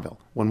maybe Carville.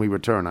 When we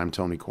return, I'm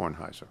Tony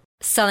Kornheiser.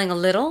 Selling a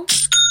little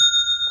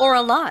or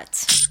a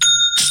lot?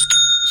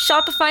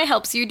 Shopify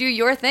helps you do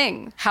your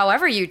thing,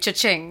 however you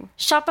cha-ching.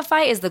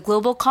 Shopify is the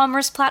global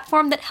commerce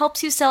platform that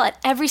helps you sell at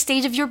every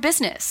stage of your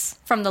business.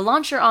 From the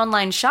launch your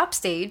online shop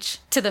stage,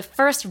 to the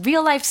first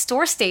real-life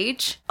store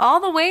stage, all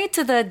the way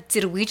to the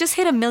did we just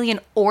hit 1 million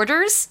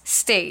orders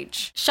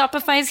stage.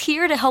 Shopify's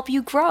here to help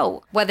you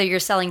grow. Whether you're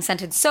selling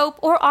scented soap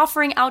or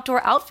offering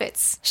outdoor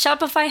outfits,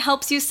 Shopify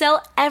helps you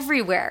sell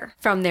everywhere.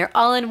 From their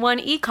all-in-one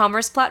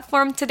e-commerce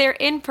platform to their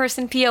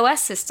in-person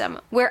POS system,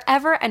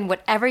 wherever and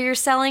whatever you're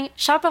selling,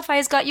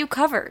 Shopify's got you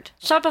covered.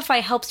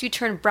 Shopify helps you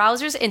turn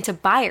browsers into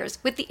buyers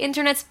with the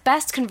internet's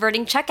best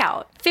converting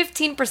checkout.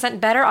 15%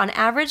 better on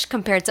average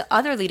compared to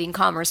other leading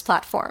commerce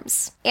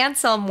platforms. And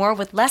sell more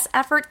with less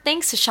effort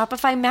thanks to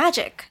Shopify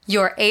Magic,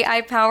 your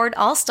AI-powered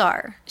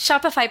all-star.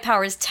 Shopify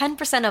powers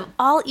 10% of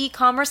all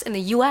e-commerce in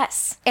the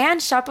U.S.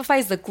 And Shopify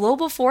is the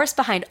global force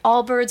behind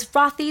Allbirds,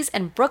 Rothy's,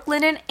 and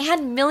Brooklinen,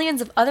 and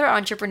millions of other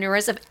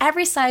entrepreneurs of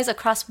every size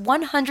across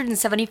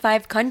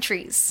 175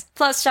 countries.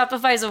 Plus,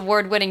 Shopify's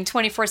award-winning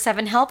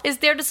 24/7 help is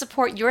there to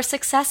support your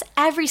success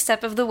every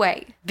step of the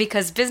way.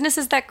 Because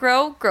businesses that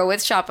grow, grow with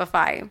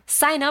Shopify.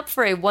 Sign up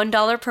for a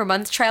 $1 per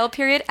month trial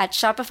period at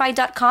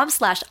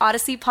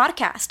shopify.com/Odyssey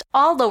Podcast,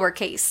 all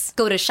lowercase.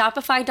 Go to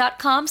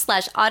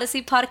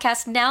shopify.com/Odyssey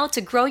Podcast now to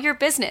grow your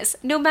business,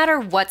 no matter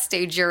what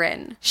stage you're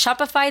in.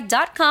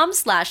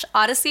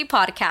 Shopify.com/Odyssey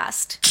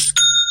Podcast.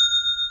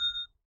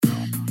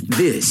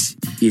 This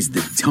is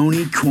the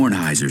Tony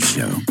Kornheiser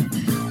Show.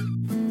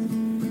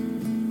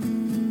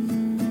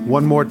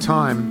 One more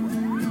time.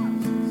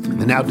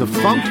 The now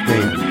defunct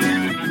band,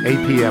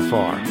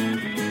 APFR,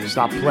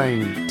 stopped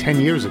playing 10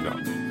 years ago.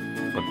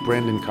 But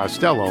Brandon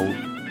Costello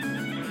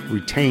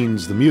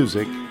retains the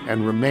music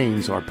and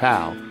remains our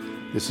pal.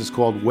 This is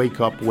called Wake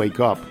Up, Wake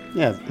Up.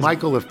 Yeah.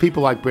 Michael, if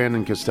people like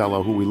Brandon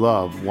Costello, who we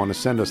love, want to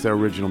send us their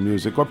original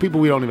music, or people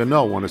we don't even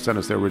know want to send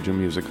us their original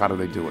music, how do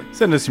they do it?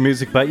 Send us your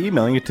music by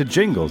emailing it to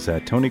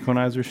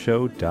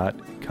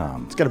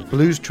jingles@TonyKornheiserShow.com. It's got a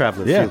Blues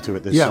Traveler feel to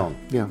it, this song.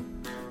 Yeah.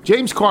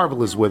 James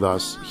Carville is with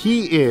us.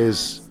 He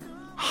is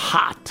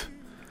hot.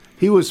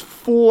 He was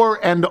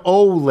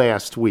 4-0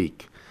 last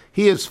week.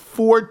 He is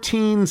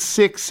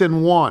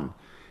 14-6-1.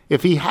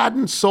 If he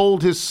hadn't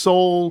sold his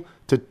soul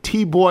to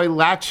T-Boy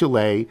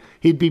Latchley,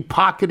 he'd be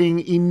pocketing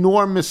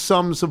enormous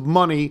sums of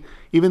money,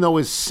 even though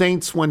his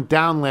Saints went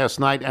down last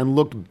night and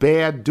looked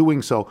bad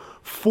doing so.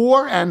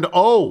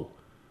 4-0.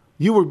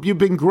 You've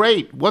been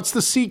great. What's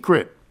the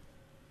secret?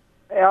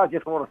 I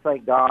just want to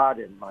thank God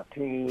and my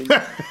team,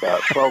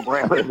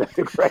 program, and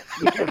the great.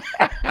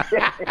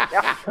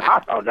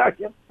 I don't know,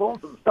 just pulled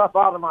some stuff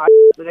out of my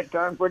and it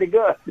turned pretty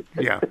good.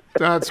 Yeah,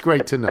 that's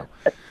great to know.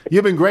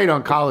 You've been great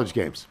on college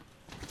games.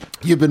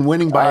 You've been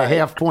winning by a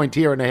half point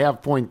here and a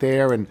half point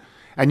there, and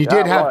you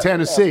did have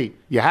Tennessee.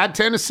 You had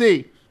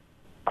Tennessee.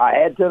 I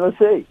had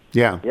Tennessee.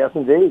 Yeah. Yes,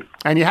 indeed.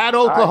 And you had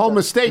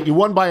Oklahoma State. You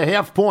won by a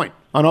half point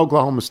on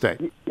Oklahoma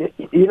State.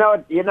 You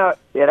know,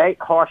 it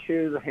ain't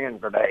horseshoes or hand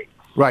grenades.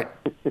 Right.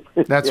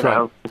 That's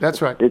right.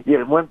 That's right.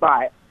 It went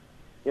by.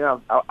 You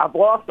know, I've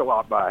lost a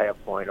lot by a half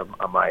point,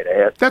 I might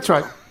add. That's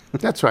right.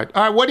 That's right.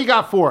 All right, what do you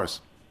got for us?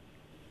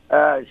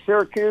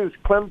 Syracuse,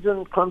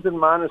 Clemson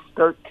minus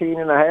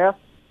 13.5.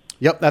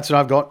 Yep, that's what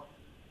I've got.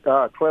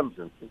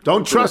 Clemson.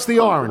 Don't trust the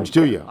orange,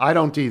 do you? I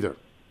don't either.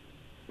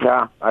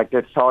 Yeah,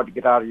 it's hard to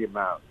get out of your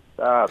mouth.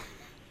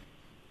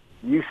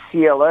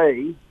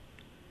 UCLA.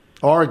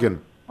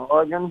 Oregon.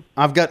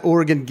 I've got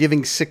Oregon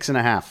giving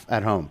 6.5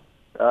 at home.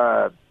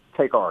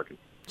 Take Oregon.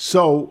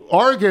 So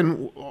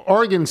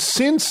Oregon,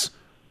 since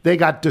they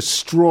got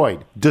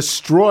destroyed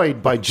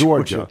by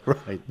Georgia,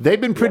 right.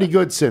 They've been pretty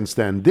good since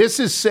then. This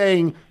is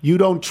saying you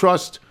don't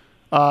trust,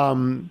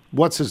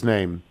 what's his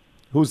name?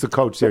 Who's the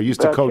coach there? Used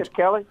to coach. Chip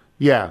Kelly?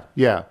 Yeah,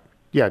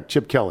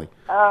 Chip Kelly.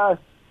 I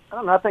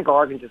don't know. I think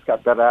Oregon just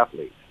got better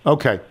athletes.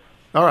 Okay.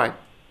 All right.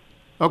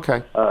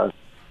 Okay.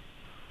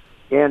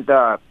 And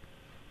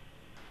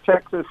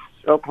Texas,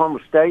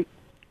 Oklahoma State.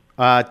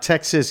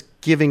 Texas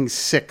giving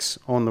 6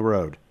 on the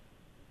road.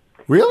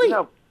 Really? You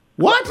know,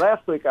 what?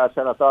 Last week I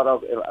said I thought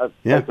I'd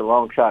take a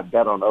long shot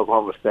bet on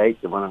Oklahoma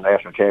State to win a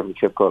national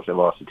championship. Of course, they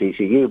lost to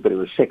TCU, but it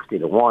was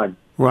 60-1.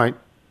 Right.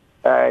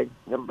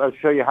 I'll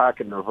show you how I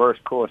can reverse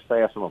course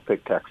fast. I'm going to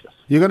pick Texas.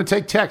 You're going to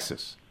take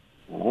Texas?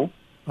 Mm-hmm.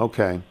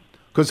 Okay.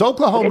 Because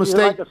Oklahoma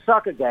State... It's like a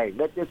sucker game.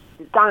 It's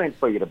dying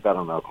for you to bet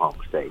on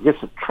Oklahoma State.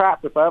 It's a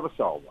trap if I ever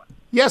saw one.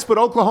 Yes, but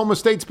Oklahoma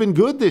State's been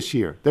good this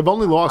year. They've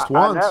only lost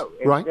once, I know.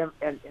 right?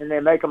 And they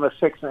make them a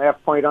 6.5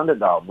 point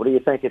underdog. What do you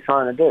think you're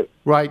trying to do?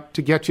 Right,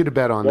 to get you to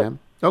bet on them.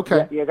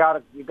 Okay. You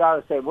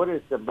gotta say what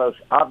is the most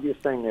obvious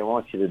thing they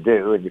want you to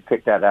do, and you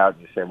pick that out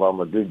and you say, well, I'm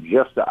gonna do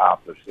just the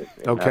opposite.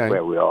 And okay. That's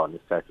where we are in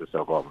this Texas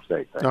Oklahoma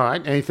State thing. All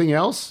right. Anything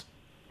else?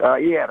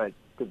 The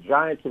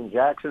Giants in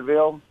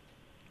Jacksonville.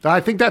 I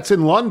think that's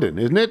in London,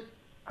 isn't it?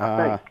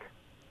 I think.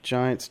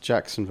 Giants,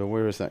 Jacksonville.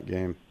 Where is that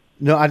game?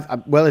 No,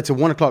 well, it's a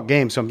 1 o'clock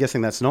game, so I'm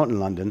guessing that's not in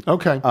London.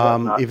 Okay.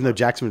 Even though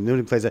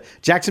Jacksonville plays there.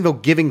 Jacksonville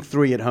giving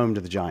 3 at home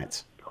to the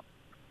Giants.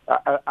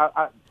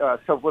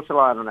 So what's the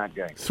line on that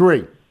game?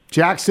 3.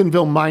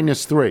 Jacksonville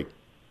 -3.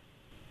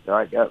 All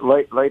right,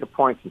 lay the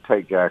points and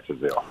take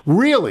Jacksonville.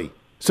 Really?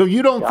 So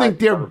you don't think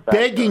they're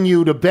begging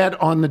you to bet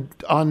on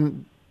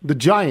the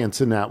Giants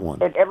in that one?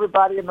 And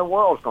everybody in the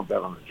world is going to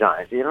bet on the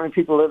Giants. You know how many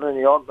people live in the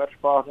New York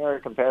metropolitan area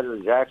compared to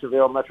the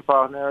Jacksonville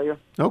metropolitan area?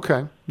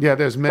 Okay. Yeah,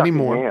 there's many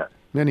more.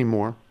 Many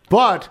more.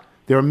 But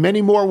there are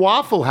many more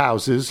Waffle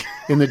Houses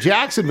in the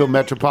Jacksonville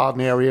metropolitan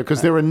area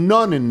because there are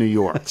none in New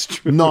York. That's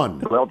true.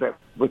 None. Well,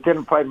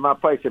 within my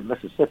place in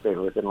Mississippi,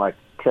 within like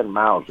 10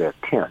 miles, there's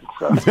 10.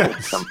 So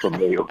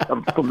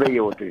I'm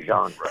familiar with the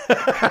genre.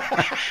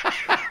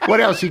 What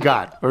else you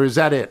got? Or is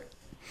that it?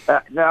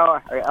 No,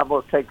 I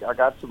will take. I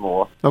got some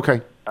more.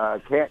 Okay.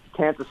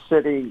 Kansas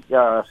City,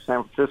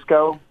 San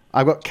Francisco.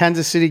 I've got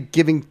Kansas City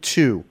giving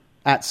 2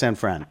 at San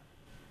Fran.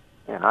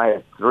 And I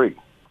had 3.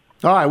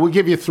 All right, we'll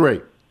give you 3.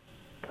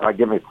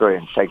 Give me 3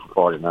 and take the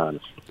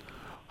 49ers.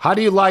 How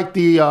do you like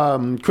the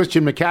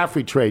Christian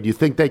McCaffrey trade? You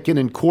think they can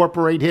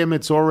incorporate him?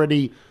 It's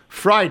already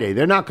Friday.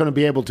 They're not going to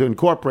be able to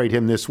incorporate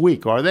him this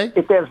week, are they?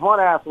 If there's one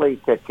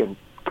athlete that could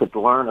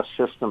learn a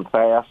system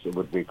fast, it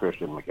would be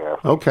Christian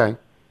McCaffrey. Okay.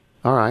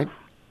 All right.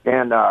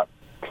 And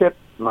Pitt,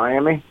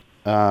 Miami.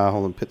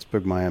 Hold on,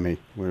 Pittsburgh, Miami.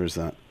 Where is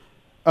that?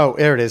 Oh,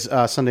 there it is.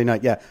 Sunday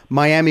night. Yeah,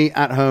 Miami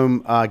at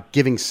home,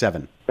 giving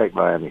 7. Take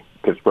Miami.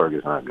 Pittsburgh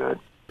is not good.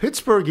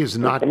 Pittsburgh is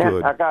not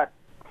good.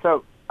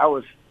 I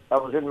was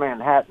in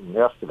Manhattan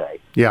yesterday.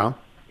 Yeah.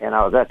 And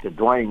I was at the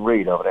Dwayne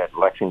Reed over there at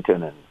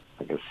Lexington, and I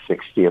think it was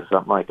 60 or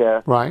something like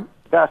that. Right.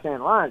 The guy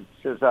standing in line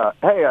says,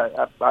 "Hey,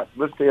 I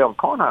listen to you on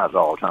Kornheiser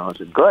all the time." I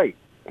said, "Great."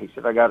 He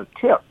said, "I got a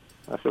tip."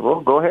 I said,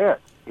 "Well, go ahead."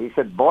 He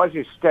said,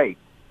 "Boise State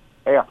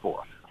Air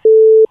Force."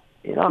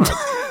 You know,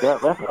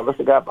 I looked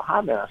the guy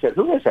behind me, and I said,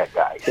 "Who is that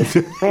guy?" He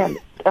said, "Man,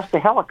 that's the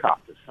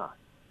helicopter son."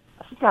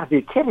 I said, "You got to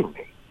be kidding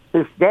me."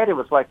 His daddy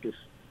was like this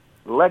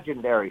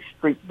legendary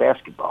street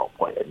basketball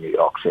player in New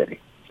York City.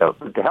 So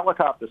the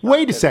helicopter son.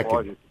 Wait a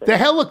second. The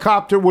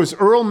helicopter was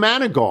Earl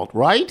Manigault,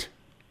 right?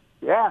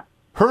 Yeah.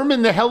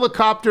 Herman the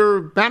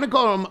helicopter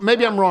Manigault?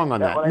 Maybe I'm wrong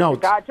on that. Well, no.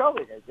 The guy told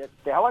me that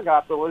the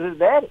helicopter was his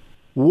daddy.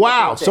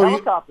 Wow. So the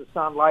helicopter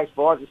son likes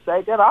Boise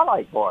State, then I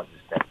like Boise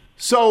State.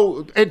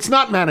 So it's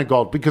not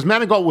Manigault, because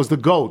Manigault was the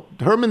GOAT.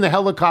 Herman the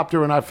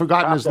helicopter, and I've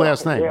forgotten his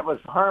last name. It was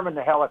Herman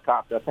the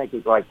helicopter. I think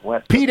he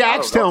went. Pete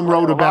Axthelm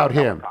wrote about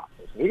him.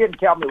 He didn't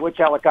tell me which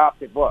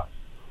helicopter it was.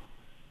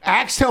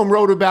 Axthelm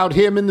wrote about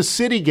him in the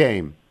City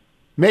game.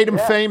 Made him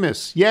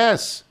famous.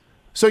 Yes.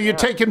 So you're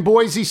taking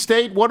Boise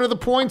State. What are the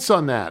points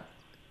on that?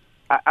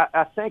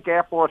 I think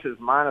Air Force is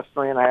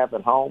 -3.5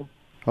 at home.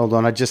 Hold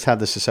on, I just had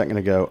this a second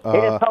ago. He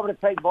didn't tell me to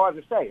take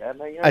Boise State. I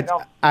mean,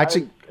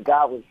 actually, the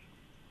guy was.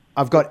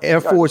 I've got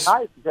Air Force.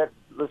 Nice that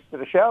listen to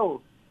the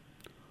show.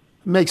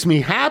 Makes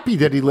me happy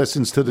that he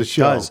listens to the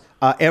show. Does.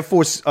 Air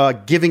Force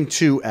giving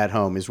 2 at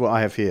home is what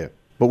I have here.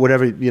 But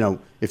whatever,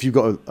 if you've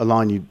got a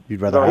line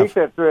you'd rather have. So he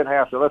said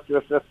 3.5. So let's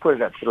put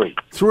it at 3.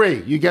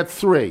 3. You get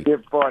 3.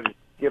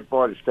 Give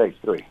Boise State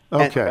 3.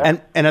 Okay.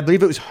 And I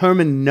believe it was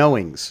Herman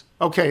Knowings.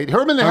 Okay,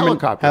 Herman the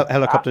helicopter.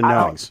 Helicopter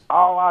Knowings.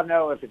 All I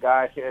know is the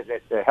guy says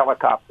that the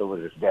helicopter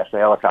was his dad's, the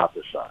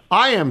helicopter son.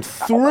 I am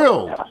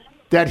thrilled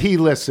that he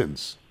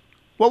listens.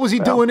 What was he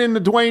doing in the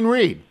Dwayne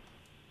Reed?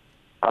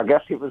 I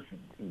guess he was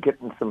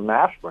getting some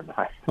aspirin.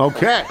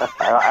 Okay.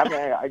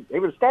 He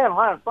was standing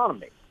right in front of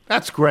me.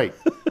 That's great.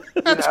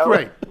 That's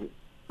great.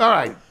 All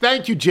right.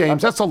 Thank you,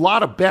 James. That's a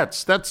lot of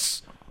bets.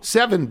 That's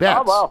 7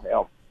 bets. Oh,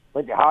 well,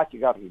 when you're hot, you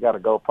got to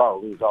go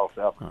probably lose all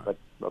stuff. But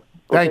we'll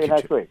Thank see you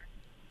next week.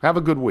 Have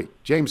a good week.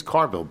 James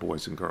Carville,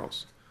 boys and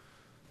girls.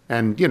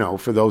 And,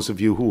 for those of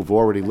you who have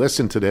already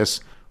listened to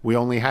this, we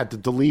only had to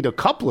delete a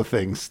couple of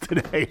things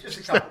today.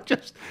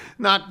 Just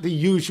not the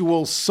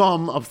usual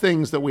sum of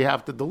things that we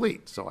have to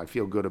delete. So I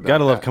feel good about that.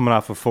 Gotta love coming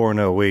off a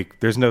 4-0 week.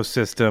 There's no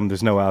system.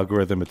 There's no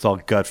algorithm. It's all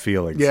gut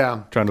feelings.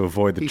 Yeah. Trying to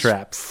avoid the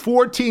traps.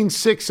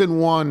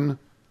 14-6-1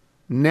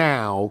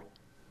 now.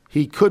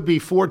 He could be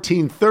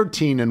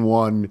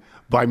 14-13-1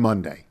 by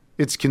Monday.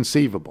 It's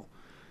conceivable.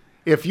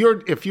 If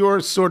you're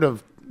sort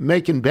of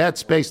making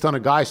bets based on a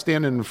guy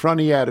standing in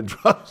front of you at a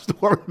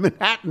drugstore in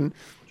Manhattan,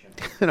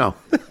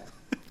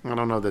 I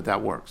don't know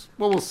that works.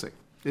 Well, we'll see.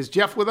 Is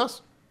Jeff with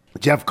us?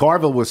 Jeff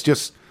Carville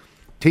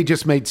he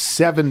just made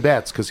 7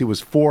 bets because he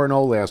was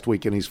 4-0 last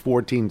week, and he's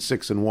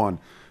 14-6-1.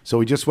 So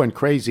he just went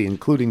crazy,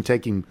 including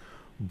taking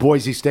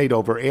Boise State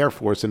over Air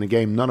Force in a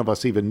game none of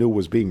us even knew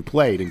was being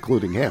played,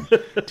 including him,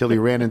 till he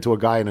ran into a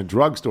guy in a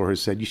drugstore who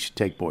said, "You should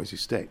take Boise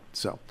State."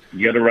 So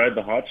you got to ride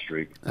the hot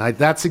streak.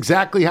 That's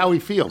exactly how he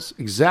feels.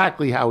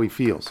 Exactly how he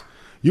feels.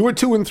 You were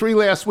 2-3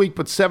 last week,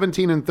 but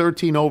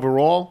 17-13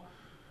 overall.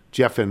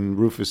 Jeff and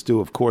Rufus do,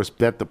 of course,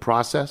 bet the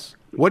process.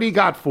 What do you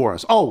got for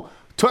us? Oh,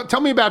 tell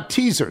me about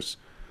teasers,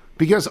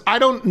 because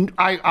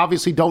I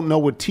obviously don't know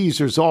what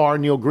teasers are.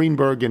 Neil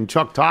Greenberg and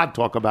Chuck Todd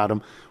talk about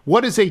them.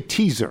 What is a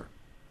teaser?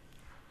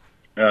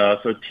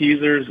 So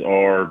teasers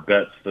are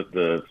bets that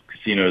the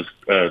casinos,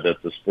 that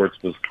the sports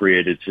was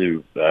created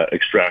to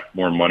extract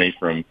more money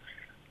from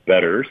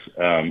bettors.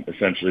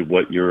 Essentially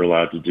what you're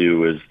allowed to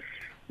do is,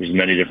 there's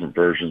many different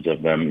versions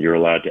of them. You're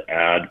allowed to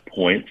add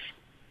points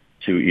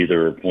to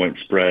either a point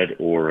spread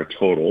or a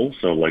total.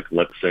 So like,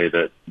 let's say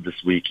that this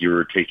week you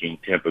were taking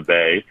Tampa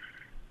Bay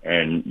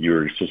and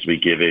you're supposed to be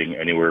giving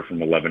anywhere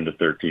from 11 to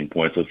 13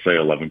 points, let's say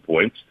 11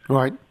 points.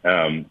 Right.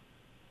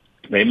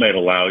 They might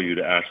allow you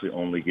to actually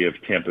only give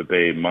Tampa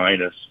Bay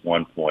minus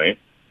 1 point.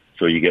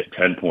 So you get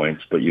 10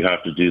 points, but you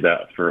have to do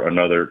that for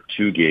another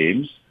 2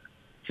 games.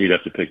 So you'd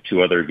have to pick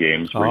 2 other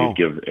games where you'd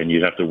give, and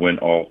you'd have to win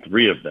all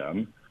 3 of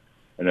them.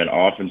 And then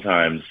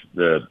oftentimes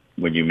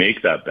when you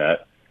make that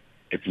bet,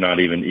 it's not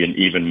even an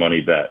even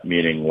money bet,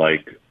 meaning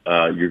like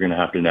you're going to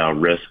have to now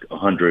risk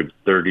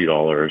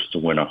 $130 to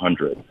win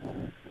 $100.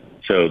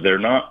 So they're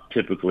not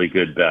typically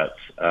good bets.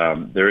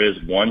 There is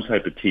one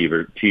type of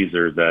teaser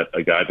that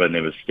a guy by the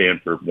name of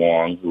Stanford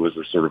Wong, who was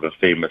a sort of a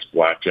famous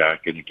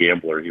blackjack and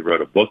gambler, he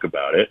wrote a book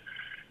about it.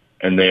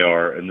 And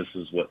and this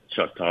is what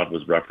Chuck Todd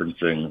was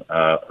referencing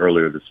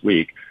earlier this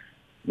week,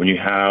 when you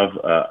have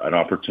an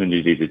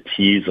opportunity to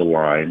tease a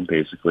line,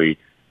 basically,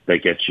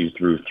 that gets you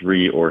through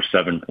 3 or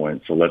 7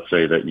 points. So let's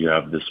say that you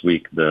have this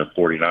week the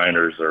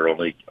 49ers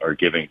are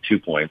giving 2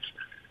 points,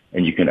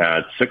 and you can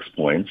add 6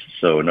 points.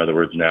 So in other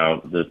words, now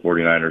the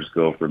 49ers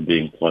go from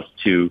being +2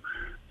 to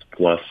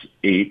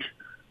 +8.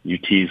 You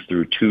tease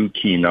through 2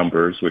 key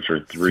numbers, which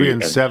are 3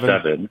 and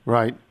 7.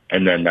 Right.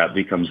 And then that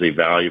becomes a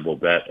valuable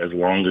bet as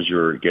long as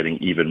you're getting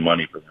even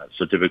money for that.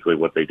 So typically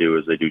what they do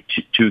is they do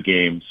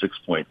 2-game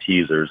 6-point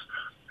teasers,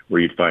 where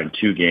you'd find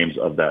 2 games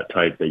of that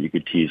type that you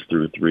could tease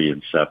through 3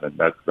 and 7.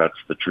 That's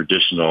the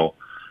traditional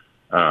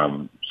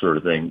sort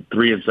of thing.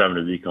 3 and 7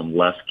 have become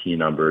less key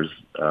numbers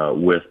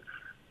with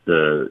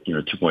the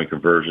 2-point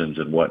conversions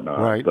and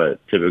whatnot. Right.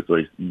 But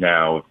typically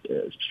now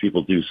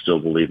people do still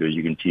believe that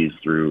you can tease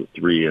through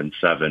 3 and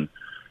 7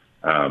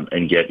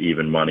 and get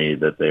even money,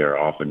 that they are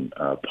often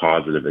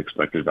positive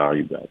expected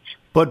value bets.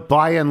 But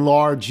by and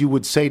large, you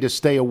would say to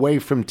stay away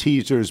from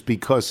teasers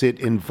because it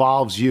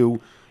involves you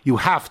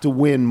have to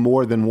win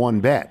more than one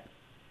bet.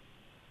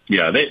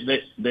 Yeah,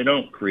 they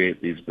don't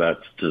create these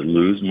bets to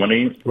lose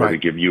money or to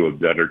give you a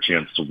better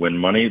chance to win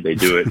money. They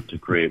do it to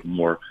create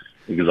more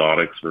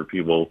exotics for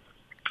people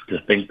to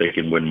think they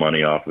can win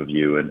money off of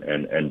you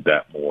and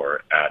bet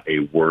more at a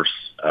worse,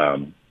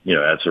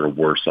 at sort of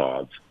worse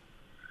odds.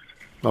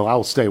 Well,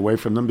 I'll stay away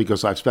from them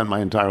because I've spent my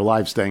entire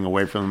life staying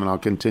away from them, and I'll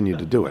continue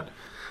to do it.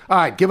 All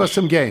right, give us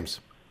some games.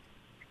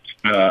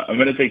 I'm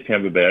going to take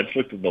Tampa Bay. I just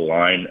looked at the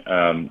line.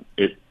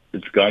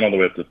 It's gone all the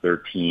way up to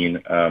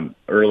 13.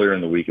 Earlier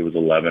in the week, it was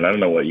 11. I don't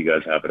know what you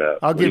guys have it at.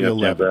 I'll give you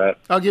 11.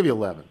 I'll give you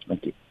 11.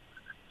 Okay.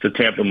 So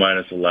Tampa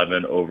minus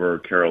 11 over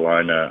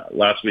Carolina.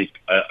 Last week,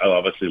 I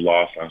obviously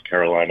lost on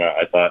Carolina.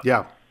 I thought,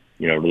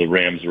 the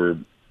Rams were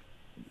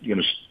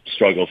going to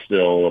struggle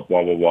still,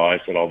 blah, blah, blah.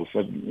 I said all of a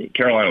sudden,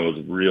 Carolina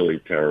was really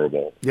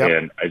terrible. Yep.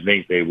 And I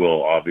think they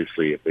will,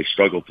 obviously, if they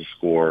struggle to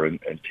score, and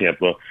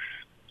Tampa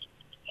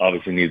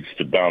obviously needs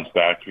to bounce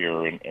back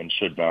here and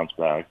should bounce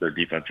back. Their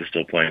defense is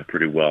still playing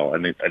pretty well.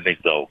 I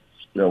think they'll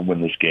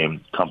win this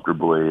game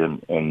comfortably,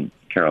 and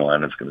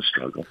Carolina's going to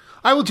struggle.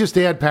 I will just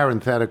add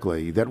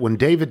parenthetically that when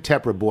David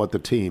Tepper bought the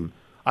team,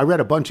 I read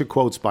a bunch of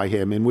quotes by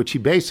him in which he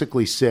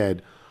basically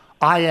said,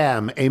 I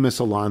am Amos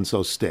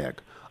Alonzo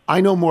Stagg. I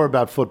know more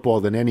about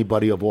football than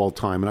anybody of all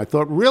time. And I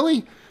thought,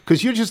 really?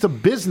 Because you're just a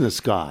business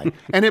guy.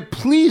 And it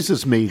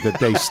pleases me that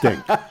they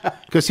stink.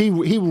 Because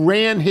he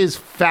ran his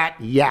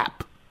fat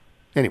yap.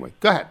 Anyway,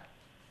 go ahead.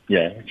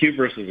 Yeah,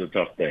 hubris is a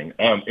tough thing.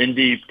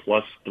 Indy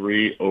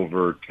 +3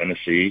 over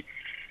Tennessee.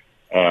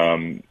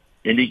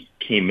 Indy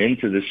came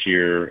into this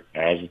year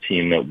as a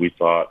team that we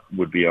thought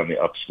would be on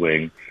the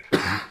upswing.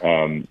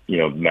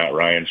 Matt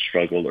Ryan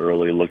struggled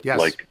early, looked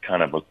like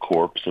kind of a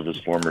corpse of his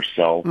former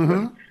self.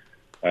 Mm-hmm.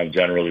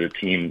 Generally, the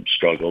team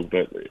struggled,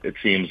 but it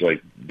seems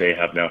like they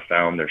have now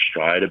found their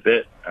stride a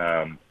bit.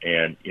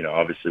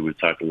 Obviously, we've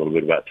talked a little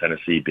bit about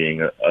Tennessee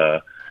being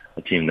a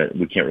team that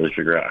we can't really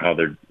figure out how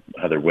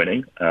they're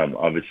winning.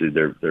 Obviously,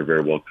 they're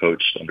very well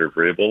coached under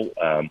Vrabel,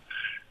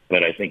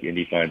 but I think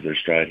Indy finds their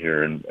stride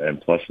here, and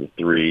plus the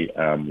 3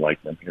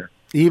 like them here.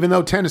 Even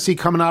though Tennessee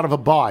coming out of a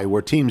bye,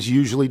 where teams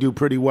usually do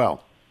pretty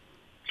well.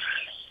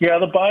 Yeah,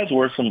 the buys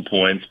were some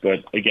points,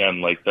 but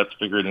again, that's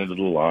figured into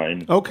the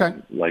line. Okay.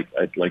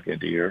 I'd like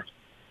Indy here.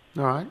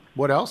 All right.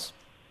 What else?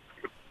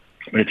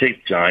 I'm going to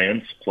take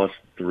Giants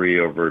 +3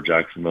 over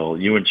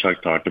Jacksonville. You and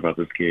Chuck talked about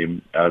this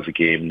game as a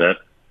game that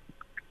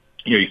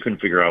you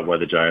couldn't figure out why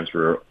the Giants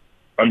were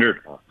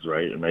underdogs,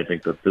 right? And I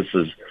think that this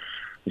is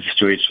a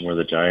situation where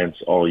the Giants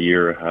all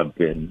year have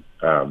been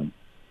a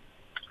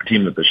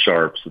team that the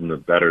sharps and the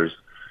bettors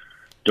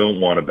don't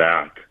want to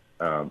back.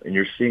 And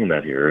you're seeing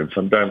that here. And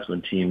sometimes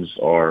when teams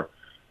are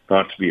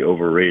thought to be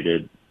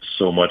overrated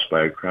so much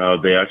by a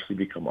crowd, they actually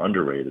become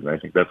underrated. And I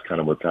think that's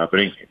kind of what's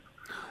happening here.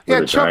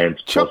 Yeah,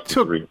 Chuck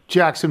took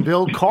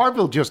Jacksonville.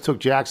 Carville just took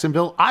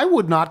Jacksonville. I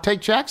would not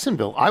take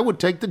Jacksonville. I would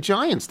take the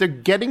Giants. They're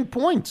getting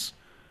points.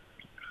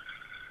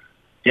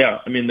 Yeah,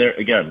 I mean, there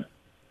again,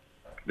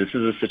 this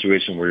is a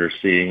situation where you're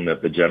seeing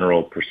that the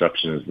general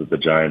perception is that the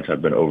Giants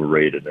have been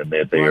overrated and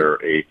that they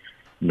are a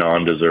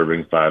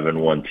non-deserving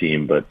 5-1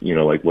 team. But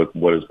like what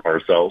does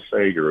Parcells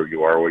say?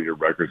 You are what your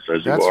record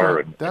says you are.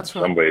 Right. And That's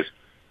in some ways,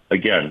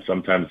 again,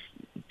 sometimes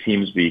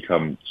teams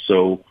become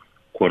so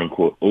quote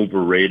unquote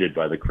overrated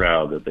by the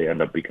crowd that they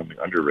end up becoming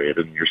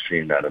underrated, and you're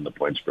seeing that in the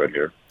point spread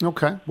here.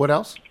 Okay, what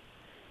else?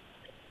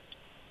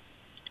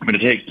 I'm going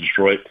to take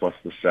Detroit plus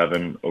the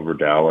 7 over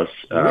Dallas.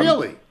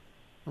 Really?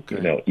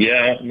 Okay.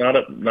 Not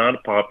a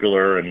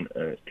popular and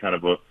kind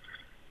of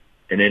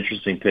an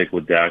interesting pick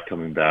with Dak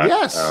coming back.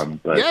 Yes.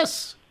 But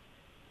yes.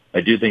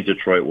 I do think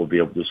Detroit will be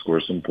able to score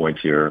some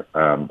points here.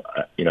 I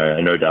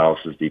know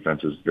Dallas's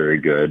defense is very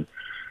good,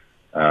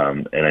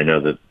 and I know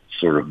that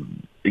sort of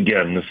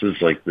again this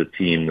is like the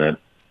team that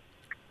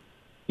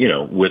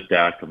with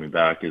Dak coming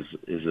back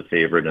is a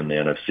favorite in the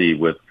NFC.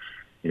 With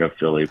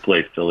Philly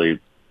played Philly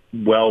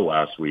well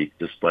last week,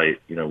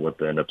 despite what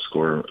they end up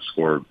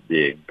score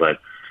being, but.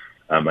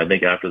 I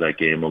think after that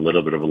game, a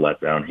little bit of a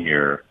letdown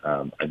here.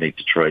 I think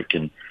Detroit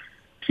can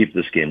keep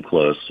this game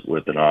close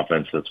with an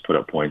offense that's put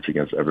up points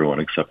against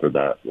everyone except for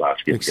that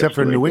last game. Except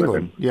for New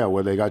England,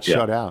 where they got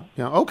shut out.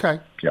 Yeah,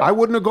 okay. Yeah. I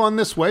wouldn't have gone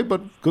this way,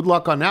 but good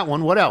luck on that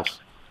one. What else?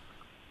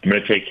 I'm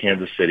going to take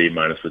Kansas City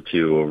minus the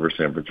 2 over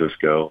San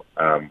Francisco.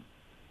 San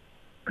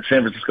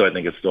Francisco, I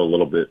think, is still a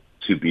little bit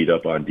too beat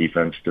up on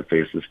defense to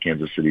face this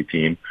Kansas City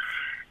team.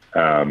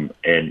 I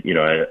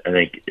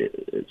think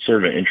it's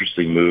sort of an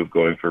interesting move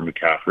going for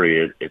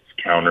McCaffrey. It's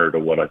counter to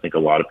what I think a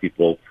lot of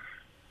people.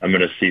 I'm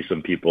going to see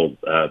some people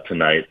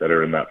tonight that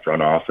are in that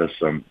front office.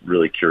 I'm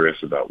really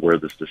curious about where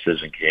this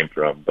decision came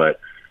from, but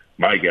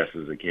my guess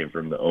is it came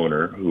from the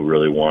owner who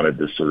really wanted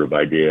this sort of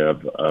idea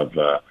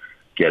of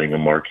getting a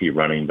marquee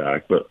running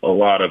back. But a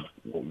lot of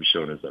what we've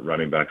shown is that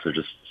running backs are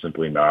just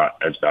simply not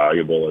as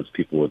valuable as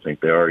people would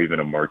think they are, even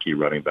a marquee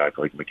running back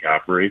like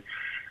McCaffrey.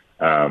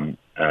 And,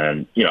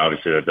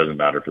 obviously that doesn't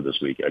matter for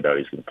this week. I doubt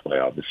he's going to play,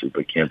 obviously,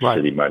 but Kansas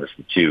City minus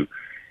the 2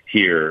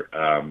 here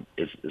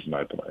is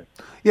my play.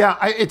 Yeah,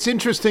 it's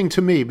interesting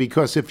to me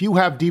because if you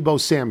have Deebo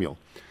Samuel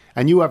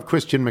and you have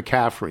Christian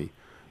McCaffrey,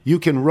 you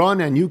can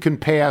run and you can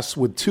pass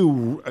with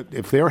two,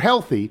 if they're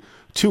healthy,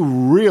 two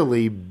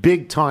really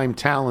big-time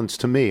talents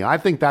to me. I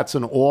think that's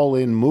an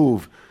all-in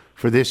move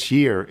for this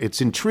year.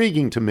 It's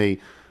intriguing to me.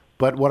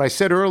 But what I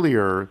said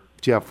earlier,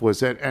 Jeff, was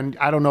that, and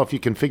I don't know if you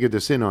can figure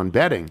this in on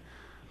betting,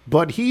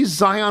 but he's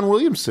Zion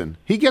Williamson.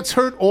 He gets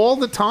hurt all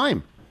the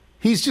time.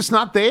 He's just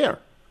not there.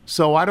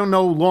 So I don't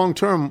know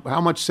long-term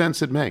how much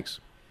sense it makes.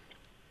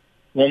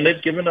 Well, and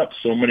they've given up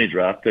so many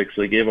draft picks.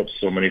 They gave up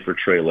so many for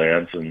Trey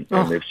Lance, and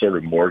they've sort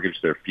of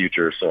mortgaged their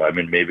future. So, I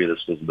mean, maybe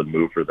this was the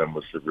move for them,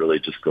 was to really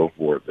just go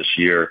for it this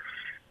year,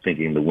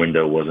 thinking the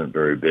window wasn't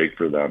very big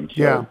for them.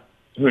 So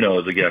who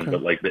knows, again,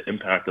 but like the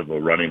impact of a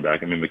running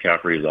back. I mean,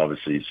 McCaffrey is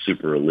obviously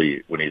super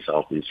elite when he's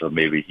healthy, so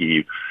maybe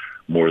he,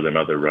 more than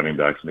other running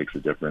backs, makes a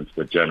difference.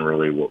 But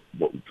generally what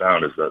we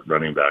found is that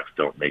running backs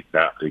don't make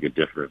that big a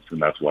difference,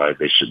 and that's why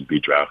they shouldn't be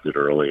drafted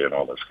early and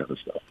all this kind of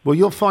stuff. Well,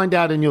 you'll find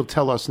out and you'll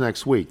tell us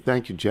next week.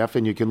 Thank you, Jeff.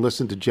 And you can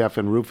listen to Jeff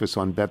and Rufus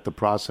on Bet the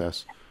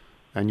Process.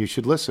 And you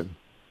should listen.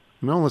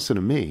 Don't listen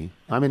to me.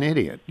 I'm an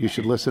idiot. You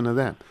should listen to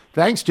them.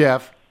 Thanks,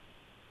 Jeff.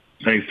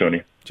 Thanks,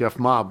 Tony. Jeff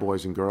Ma,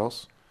 boys and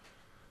girls.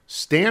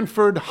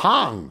 Stanford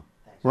Hong,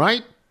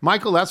 right?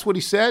 Michael, that's what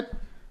he said?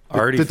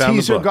 Already the found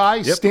teaser the book. guy,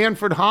 Yep.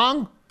 Stanford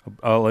Hong?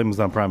 I'll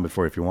Amazon Prime it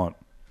for you if you want.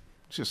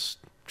 Just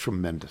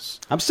tremendous.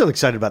 I'm still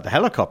excited about the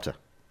helicopter.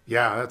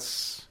 Yeah,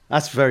 that's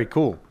very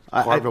cool.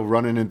 Carville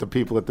running into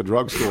people at the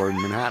drugstore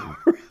in Manhattan.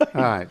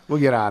 All right, we'll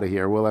get out of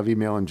here. We'll have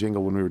email and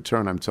jingle when we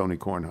return. I'm Tony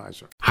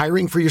Kornheiser.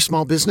 Hiring for your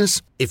small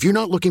business? If you're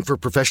not looking for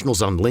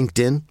professionals on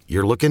LinkedIn,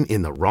 you're looking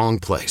in the wrong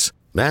place.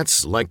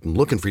 That's like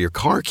looking for your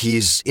car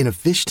keys in a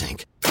fish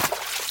tank.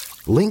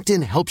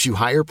 LinkedIn helps you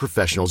hire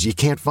professionals you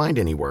can't find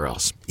anywhere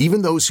else,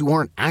 even those who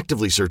aren't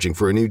actively searching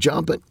for a new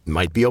job but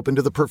might be open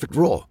to the perfect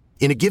role.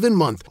 In a given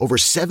month, over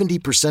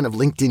 70% of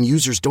LinkedIn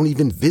users don't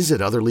even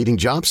visit other leading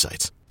job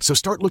sites. So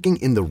start looking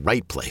in the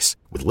right place.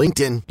 With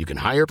LinkedIn, you can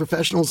hire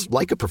professionals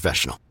like a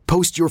professional.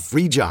 Post your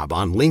free job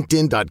on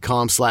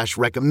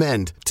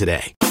linkedin.com/recommend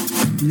today.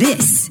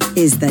 This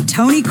is the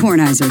Tony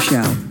Kornheiser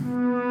Show.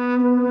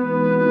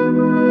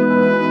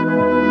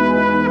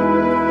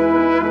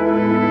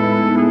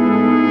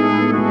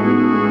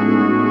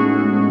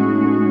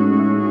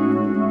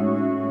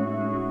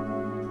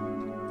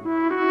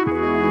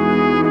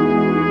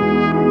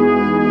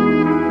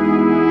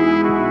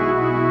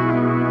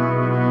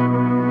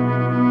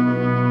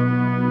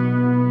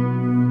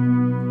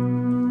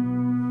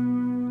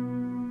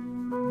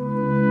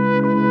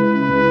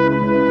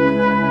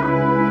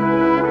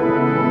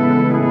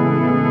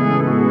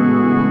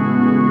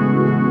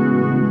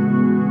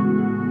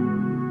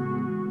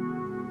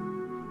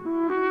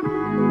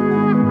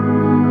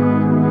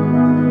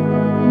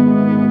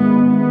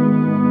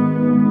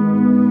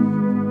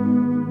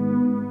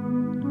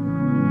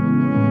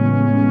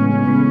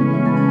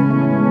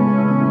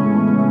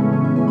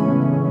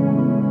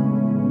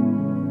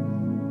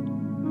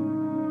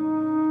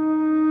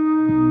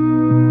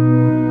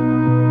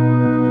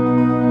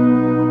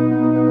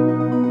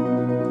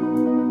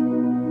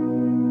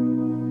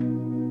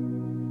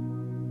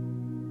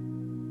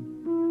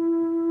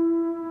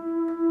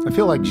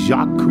 feel like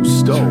Jacques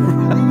Cousteau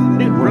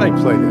when I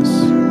play this.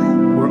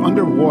 We're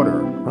underwater,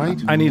 right?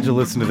 I need to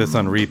listen to this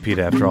on repeat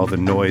after all the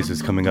noise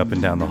is coming up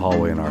and down the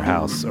hallway in our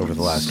house over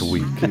the last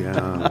week.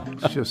 Yeah,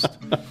 it's just...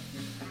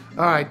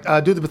 All right,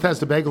 do the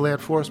Bethesda Bagel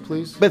ad for us,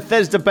 please.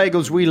 Bethesda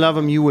Bagels, we love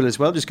them. You will as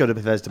well. Just go to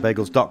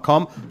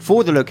BethesdaBagels.com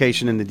for the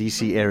location in the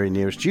D.C. area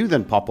nearest you.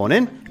 Then pop on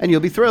in, and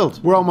you'll be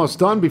thrilled. We're almost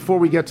done. Before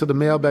we get to the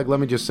mailbag, let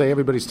me just say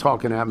everybody's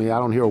talking at me. I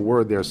don't hear a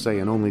word they're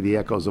saying, only the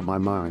echoes of my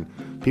mind.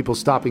 People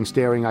stopping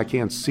staring. I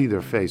can't see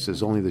their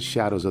faces, only the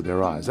shadows of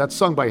their eyes. That's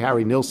sung by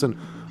Harry Nilsson.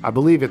 I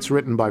believe it's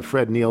written by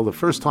Fred Neil. The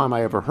first time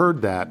I ever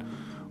heard that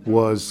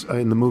was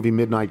in the movie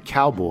Midnight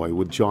Cowboy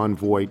with Jon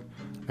Voight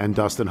and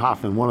Dustin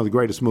Hoffman, one of the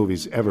greatest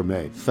movies ever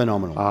made.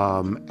 Phenomenal.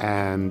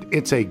 And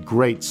it's a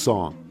great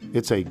song.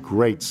 It's a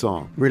great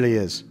song. Really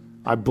is.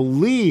 I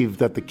believe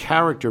that the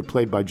character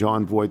played by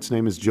Jon Voight's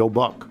name is Joe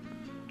Buck.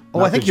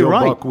 Oh, I think you're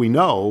right. Joe Buck we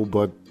know,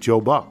 but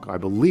Joe Buck. I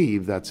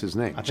believe that's his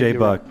name. J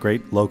Buck,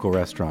 great local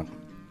restaurant.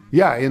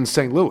 Yeah, in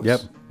St. Louis.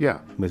 Yep. Yeah.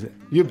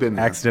 You've been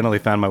there. Accidentally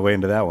found my way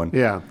into that one.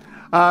 Yeah.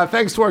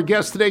 Thanks to our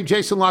guests today,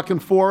 Jason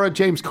Lockenfora,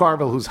 James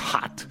Carville, who's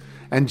hot,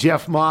 and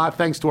Jeff Ma.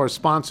 Thanks to our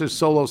sponsors,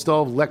 Solo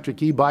Stove,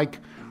 Electric E-Bike.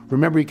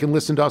 Remember, you can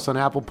listen to us on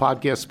Apple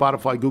Podcasts,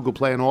 Spotify, Google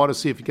Play, and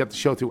Odyssey. If you get the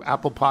show through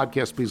Apple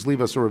Podcasts, please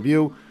leave us a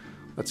review.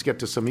 Let's get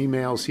to some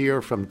emails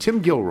here from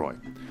Tim Gilroy.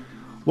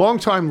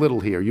 Longtime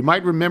Little here. You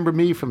might remember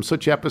me from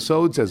such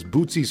episodes as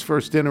Bootsy's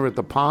First Dinner at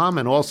the Palm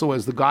and also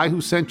as the guy who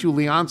sent you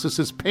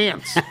Leonsis'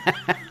 pants.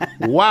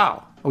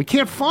 Wow. We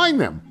can't find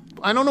them.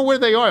 I don't know where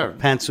they are.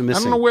 Pants are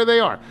missing. I don't know where they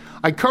are.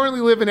 I currently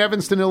live in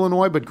Evanston,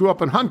 Illinois, but grew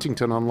up in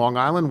Huntington on Long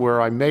Island,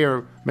 where I may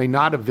or may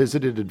not have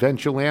visited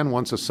Adventureland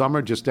once a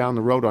summer just down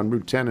the road on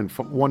Route 10 and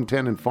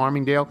 110 in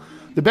Farmingdale.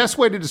 The best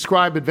way to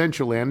describe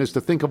Adventureland is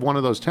to think of one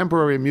of those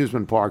temporary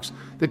amusement parks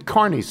that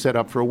Carney set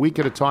up for a week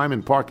at a time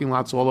in parking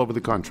lots all over the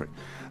country.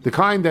 The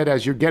kind that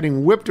as you're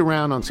getting whipped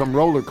around on some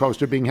roller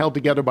coaster being held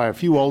together by a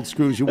few old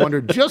screws, you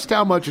wonder just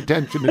how much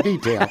attention to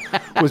detail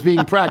was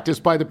being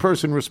practiced by the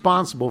person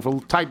responsible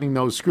for tightening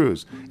those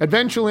screws.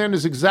 Adventureland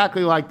is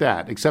exactly like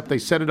that, except they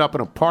set it up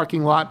in a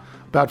parking lot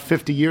about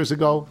 50 years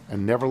ago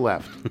and never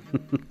left.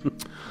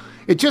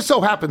 It just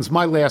so happens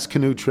my last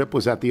canoe trip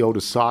was at the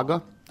Otis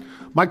Saga.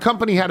 My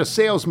company had a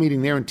sales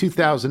meeting there in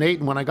 2008,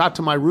 and when I got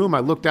to my room, I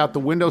looked out the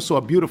window, saw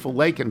a beautiful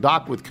lake and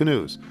dock with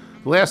canoes.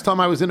 The last time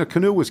I was in a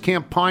canoe was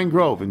Camp Pine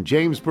Grove in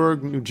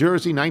Jamesburg, New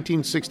Jersey,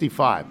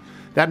 1965.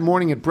 That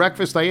morning at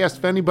breakfast, I asked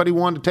if anybody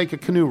wanted to take a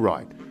canoe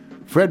ride.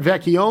 Fred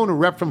Vecchione, a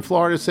rep from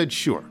Florida, said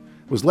sure.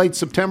 It was late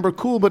September,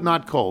 cool but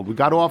not cold. We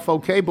got off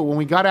okay, but when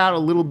we got out a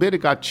little bit,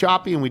 it got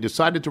choppy, and we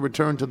decided to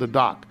return to the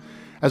dock.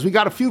 As we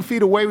got a few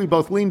feet away, we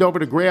both leaned over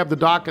to grab the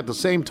dock. At the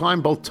same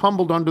time, both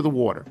tumbled under the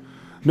water.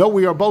 No,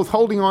 we are both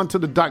holding on to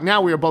the dock.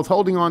 Now we are both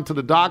holding on to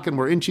the dock, and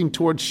we're inching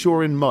towards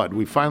shore in mud.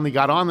 We finally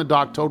got on the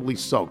dock totally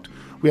soaked.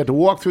 We had to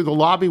walk through the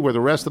lobby where the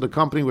rest of the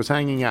company was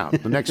hanging out.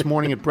 The next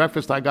morning at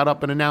breakfast, I got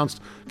up and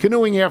announced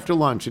canoeing after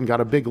lunch and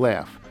got a big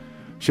laugh.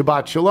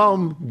 Shabbat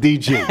Shalom,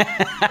 DG.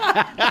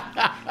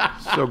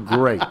 So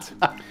great.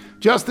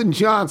 Justin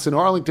Johnson,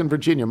 Arlington,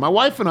 Virginia. My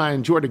wife and I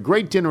enjoyed a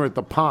great dinner at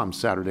the Palm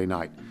Saturday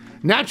night.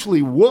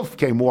 Naturally, Wolf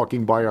came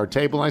walking by our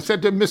table, and I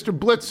said to him, Mr.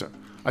 Blitzer,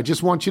 I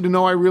just want you to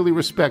know I really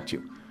respect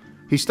you.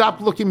 He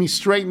stopped looking me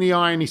straight in the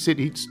eye, and he said,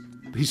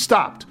 he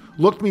stopped,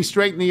 looked me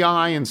straight in the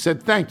eye, and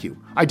said, thank you.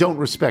 I don't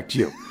respect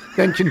you.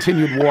 Then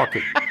continued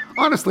walking.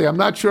 Honestly, I'm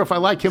not sure if I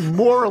like him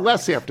more or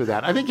less after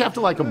that. I think you have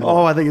to like him more.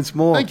 Oh, I think it's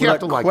more. I think you have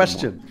to like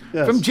him more.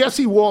 Yes. From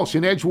Jesse Walsh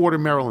in Edgewater,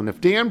 Maryland.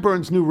 If Dan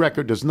Burns' new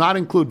record does not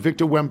include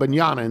Victor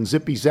Wembanyama and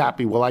Zippy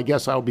Zappy, well, I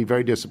guess I'll be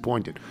very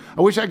disappointed.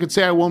 I wish I could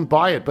say I won't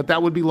buy it, but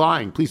that would be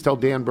lying. Please tell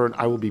Dan Burns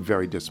I will be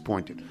very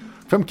disappointed.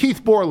 From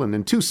Keith Borland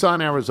in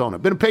Tucson, Arizona.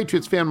 Been a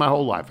Patriots fan my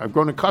whole life. I've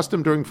grown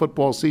accustomed during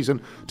football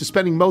season to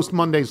spending most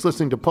Mondays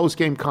listening to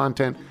post-game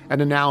content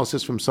and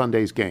analysis from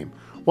Sunday's game.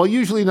 While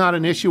usually not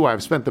an issue,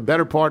 I've spent the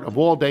better part of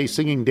all day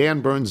singing Dan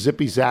Burns'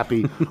 Zippy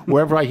Zappy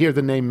wherever I hear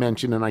the name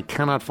mentioned, and I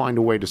cannot find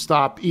a way to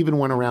stop, even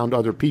when around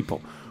other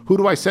people. Who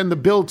do I send the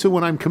bill to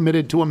when I'm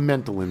committed to a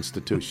mental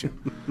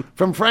institution?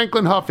 From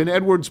Franklin Huff in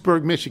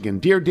Edwardsburg, Michigan.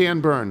 Dear Dan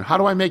Byrne, how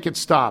do I make it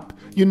stop?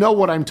 You know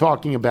what I'm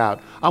talking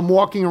about. I'm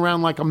walking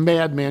around like a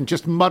madman,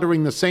 just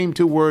muttering the same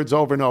two words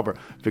over and over.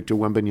 Victor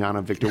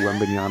Wembanyama, Victor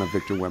Wembanyama,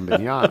 Victor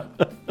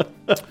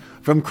Wembanyama.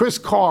 From Chris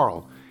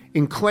Carl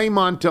in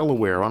Claymont,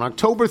 Delaware, on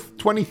October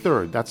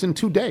 23rd, that's in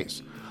 2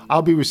 days,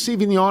 I'll be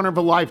receiving the honor of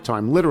a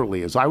lifetime,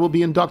 literally, as I will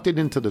be inducted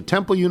into the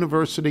Temple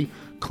University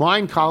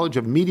Klein College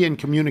of Media and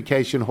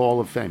Communication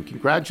Hall of Fame.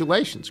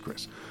 Congratulations,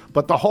 Chris.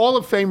 But the Hall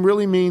of Fame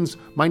really means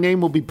my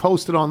name will be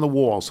posted on the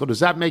wall. So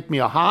does that make me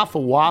a Hoff, a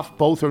Waff,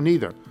 both, or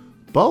neither?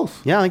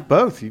 Both. Yeah, I think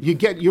both.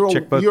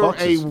 You're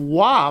a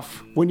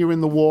Waff when you're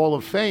in the Wall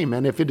of Fame.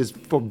 And if it is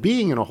for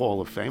being in a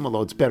Hall of Fame,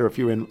 although it's better if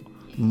you're in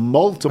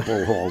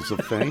multiple Halls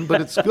of Fame,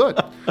 but it's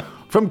good.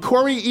 From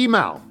Corey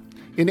Emal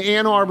in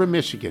Ann Arbor,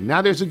 Michigan.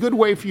 Now, there's a good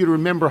way for you to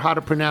remember how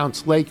to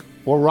pronounce Lake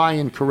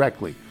Orion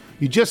correctly.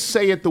 You just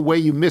say it the way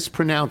you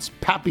mispronounce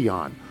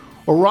Papillon.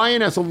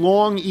 Orion has a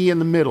long E in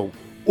the middle.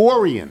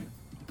 Orion.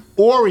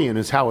 Orion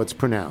is how it's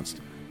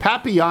pronounced.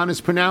 Papillon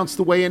is pronounced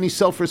the way any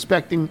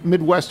self-respecting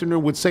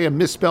Midwesterner would say a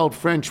misspelled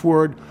French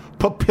word,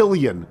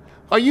 papillion.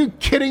 Are you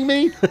kidding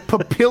me?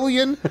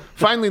 Papillion?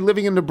 Finally,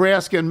 living in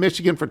Nebraska and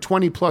Michigan for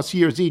 20-plus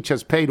years each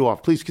has paid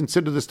off. Please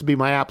consider this to be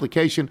my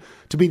application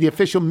to be the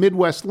official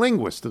Midwest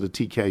linguist of the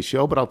TK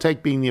Show, but I'll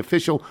take being the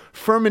official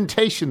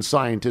fermentation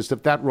scientist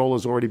if that role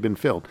has already been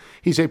filled.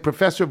 He's a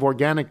professor of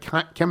organic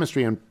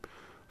chemistry and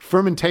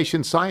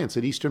fermentation science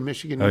at Eastern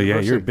Michigan University. Oh,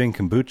 yeah, you're a big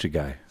kombucha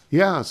guy.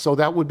 Yeah, so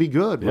that would be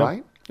good,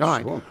 right? All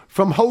right. Sure.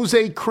 From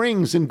Jose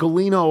Krings in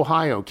Galena,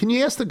 Ohio. Can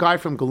you ask the guy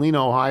from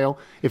Galena, Ohio,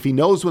 if he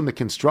knows when the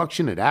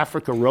construction at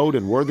Africa Road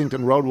and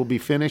Worthington Road will be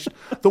finished?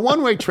 The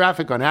one-way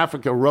traffic on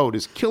Africa Road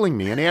is killing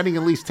me and adding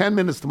at least 10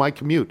 minutes to my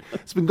commute.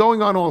 It's been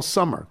going on all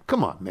summer.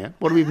 Come on, man.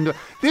 What are we even doing?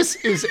 This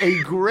is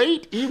a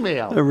great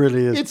email. It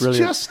really is. It's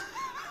brilliant. just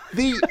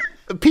the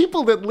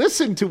people that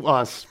listen to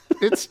us.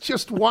 It's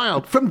just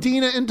wild. From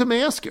Dina in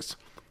Damascus.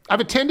 I've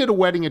attended a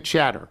wedding at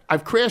Chatter.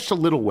 I've crashed a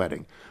little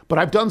wedding, but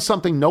I've done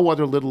something no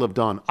other little have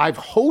done. I've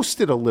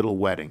hosted a little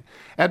wedding.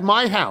 At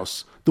my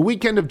house, the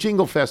weekend of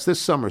Jingle Fest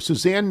this summer,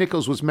 Suzanne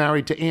Nichols was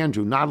married to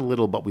Andrew. Not a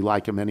little, but we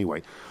like him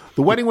anyway.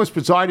 The wedding was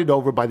presided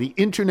over by the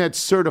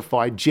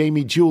internet-certified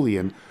Jamie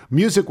Julian.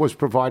 Music was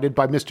provided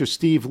by Mr.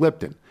 Steve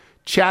Lipton.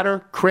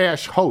 Chatter,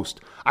 crash,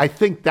 host. I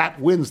think that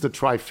wins the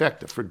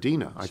trifecta for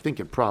Dina. I think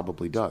it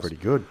probably does. Pretty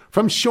good.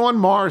 From Sean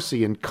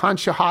Morrissey in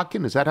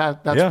Conshohocken. Is that how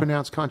that's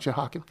pronounced,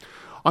 Conshohocken?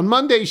 On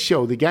Monday's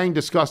show, the gang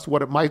discussed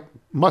what it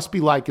must be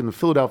like in the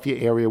Philadelphia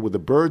area with the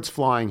Birds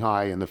flying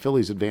high and the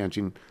Phillies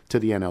advancing to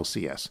the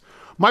NLCS.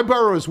 My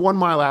borough is 1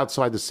 mile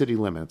outside the city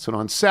limits, and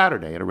on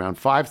Saturday at around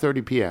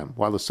 5:30 p.m.,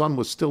 while the sun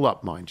was still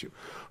up, mind you,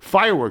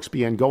 fireworks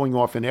began going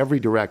off in every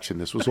direction.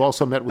 This was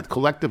also met with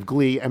collective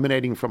glee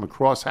emanating from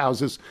across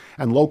houses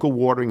and local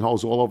watering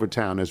holes all over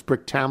town. As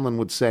Brick Tamlin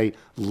would say,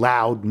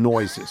 loud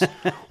noises.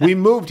 We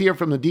moved here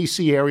from the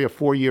D.C. area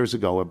 4 years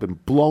ago. I've been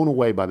blown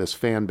away by this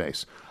fan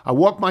base. I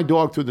walk my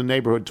dog through the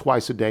neighborhood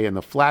twice a day, and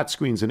the flat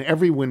screens in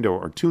every window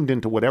are tuned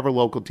into whatever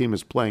local team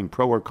is playing,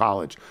 pro or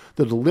college.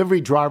 The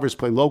delivery drivers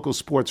play local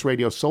sports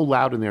radio so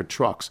loud in their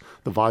trucks,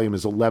 the volume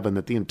is 11,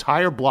 that the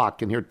entire block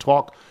can hear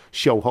talk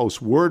show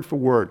hosts word for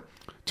word,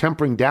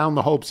 tempering down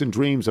the hopes and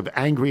dreams of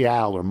Angry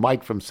Al or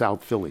Mike from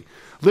South Philly.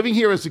 Living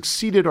here has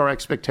exceeded our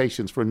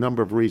expectations for a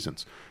number of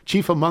reasons.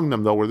 Chief among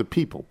them, though, are the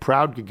people,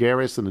 proud,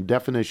 gregarious, and the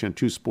definition of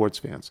true sports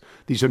fans.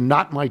 These are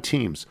not my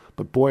teams,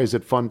 but boy, is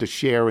it fun to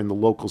share in the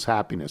locals'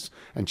 happiness.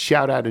 And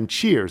shout out and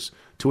cheers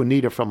to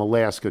Anita from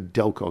Alaska,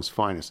 Delco's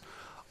finest.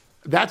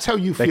 That's how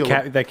you feel.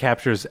 That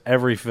captures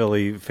every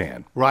Philly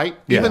fan. Right?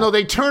 Yeah. Even though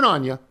they turn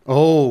on you.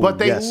 Oh, but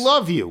they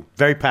love you.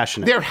 Very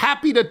passionate. They're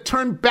happy to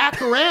turn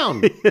back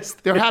around. Yes,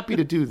 they're happy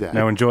to do that.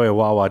 Now enjoy a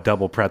Wawa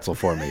double pretzel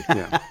for me.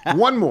 Yeah.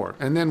 One more,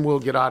 and then we'll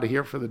get out of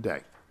here for the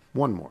day.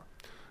 One more.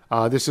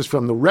 This is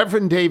from the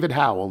Reverend David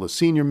Howell, the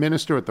senior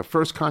minister at the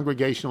First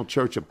Congregational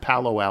Church of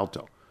Palo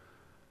Alto.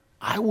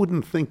 I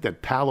wouldn't think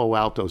that Palo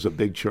Alto is a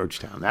big church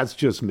town. That's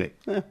just me.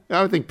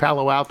 I would think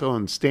Palo Alto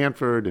and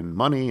Stanford and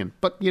money,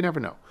 but you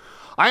never know.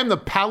 I am the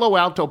Palo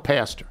Alto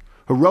pastor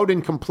who wrote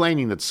in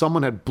complaining that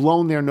someone had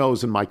blown their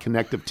nose in my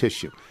connective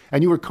tissue,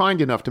 and you were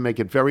kind enough to make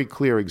it very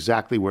clear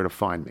exactly where to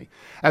find me.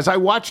 As I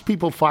watched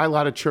people file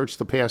out of church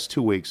the past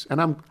 2 weeks,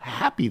 and I'm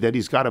happy that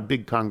he's got a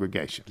big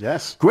congregation.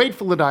 Yes.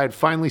 Grateful that I had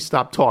finally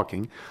stopped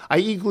talking, I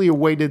eagerly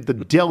awaited the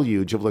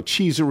deluge of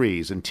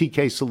lacheseries and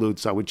TK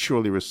salutes I would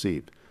surely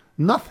receive.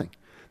 Nothing.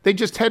 They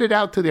just headed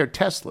out to their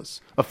Teslas.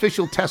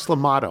 Official Tesla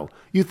motto,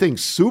 you think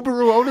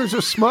Subaru owners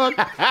are smug?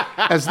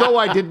 As though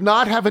I did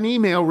not have an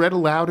email read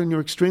aloud in your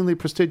extremely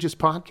prestigious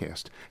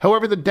podcast.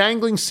 However, the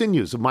dangling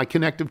sinews of my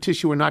connective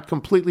tissue are not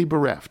completely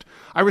bereft.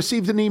 I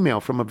received an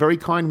email from a very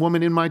kind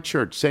woman in my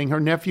church saying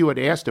her nephew had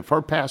asked if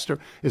her pastor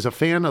is a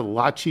fan of the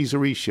La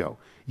Cheeserie show.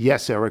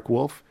 Yes, Eric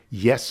Wolf.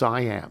 Yes,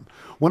 I am.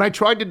 When I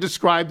tried to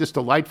describe this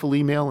delightful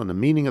email and the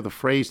meaning of the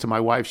phrase to my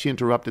wife, she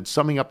interrupted,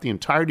 summing up the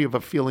entirety of her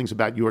feelings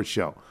about your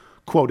show.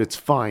 Quote, it's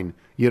fine.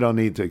 You don't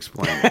need to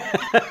explain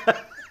it.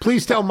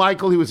 Please tell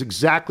Michael he was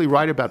exactly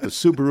right about the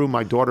Subaru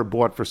my daughter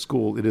bought for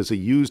school. It is a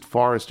used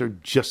Forester,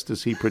 just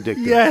as he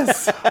predicted.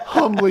 Yes.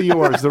 Humbly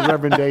yours, the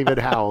Reverend David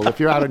Howell. If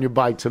you're out on your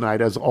bike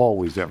tonight, as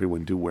always,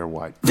 everyone do wear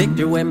white.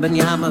 Victor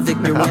Wembanyama,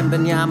 Victor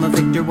Wembanyama,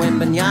 Victor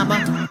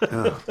Wembanyama.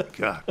 Oh,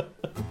 God.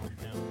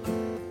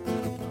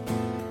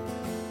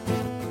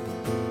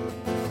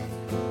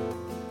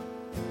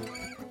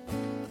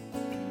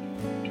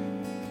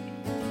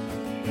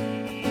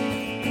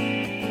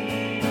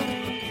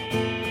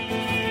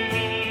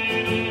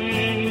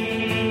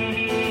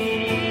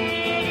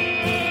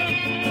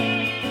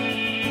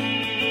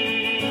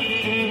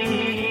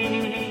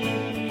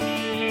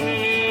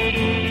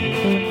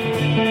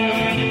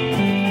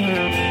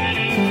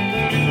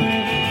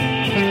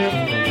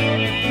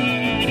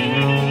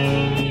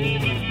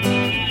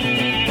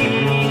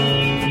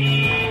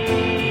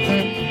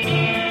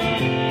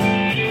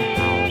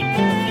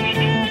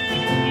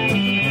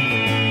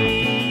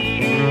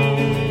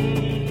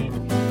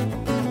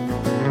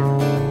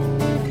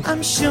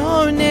 I'm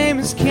sure her name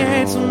is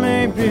Kate, so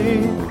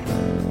maybe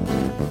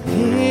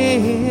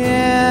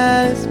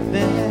is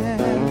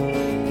bad.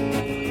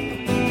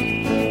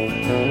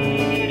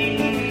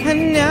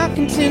 And now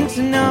content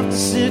enough to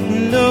sit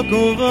and look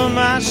over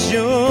my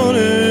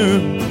shoulder.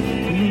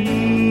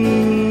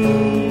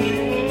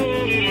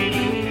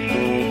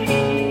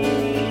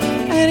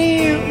 And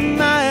you,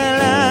 my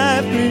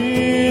life,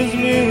 please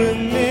be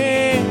with me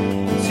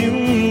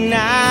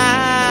tonight.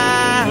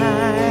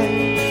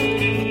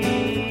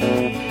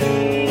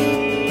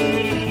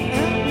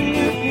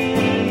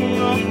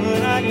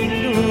 But I can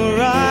do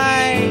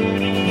right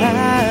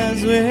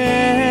as well.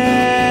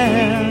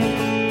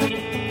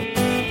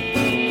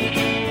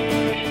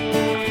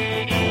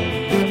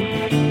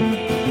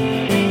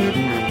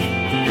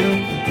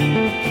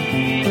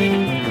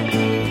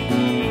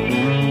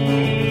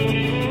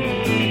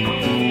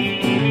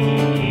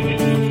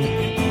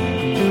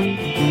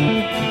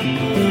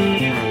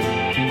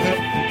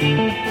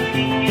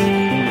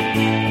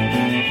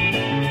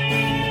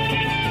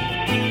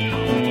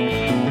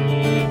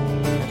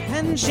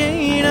 And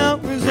Jane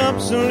was up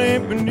so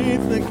late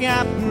beneath the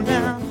gap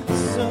around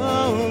so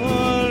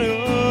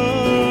low.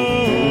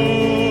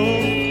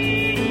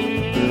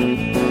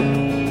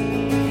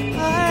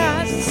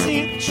 I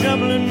see the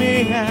trouble in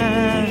me, I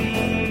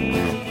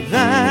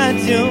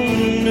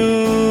don't know.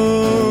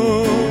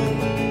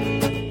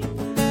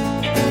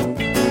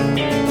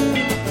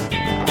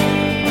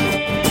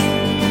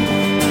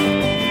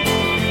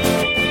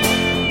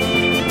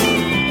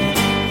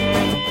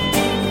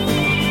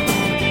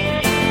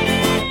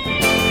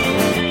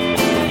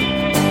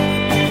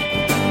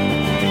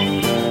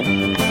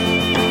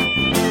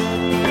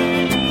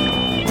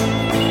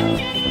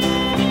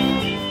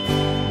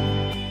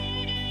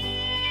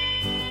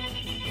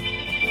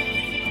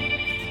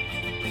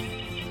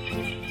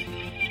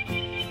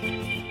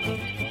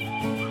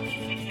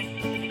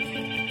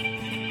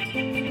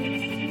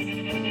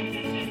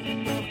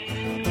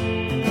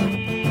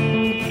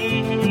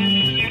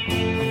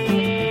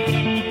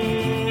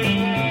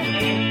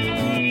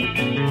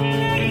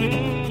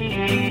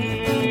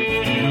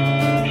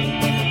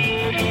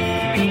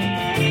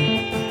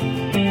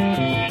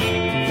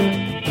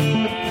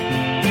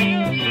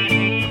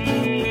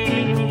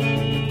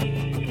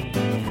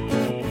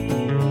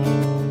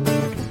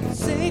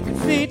 Sacred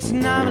feet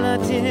and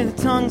novelty, the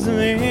tongues of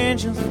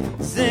angels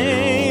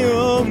say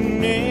your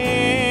name.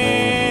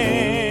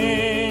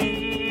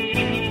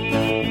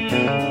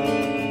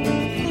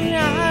 And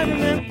I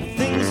remember the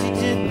things you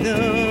did,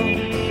 though,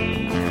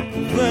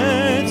 the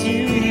words you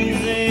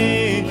say.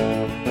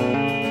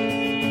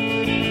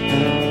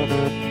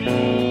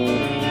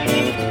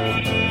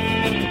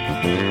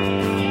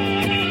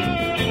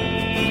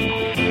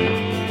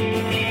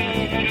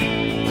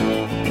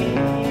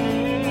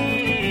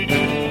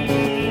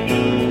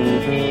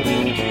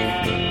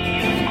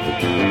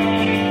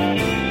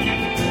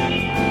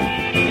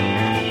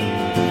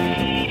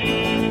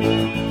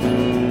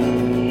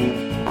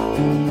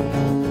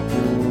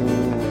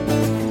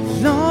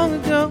 Long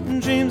ago in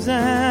dreams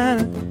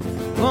I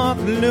walk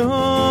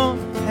alone.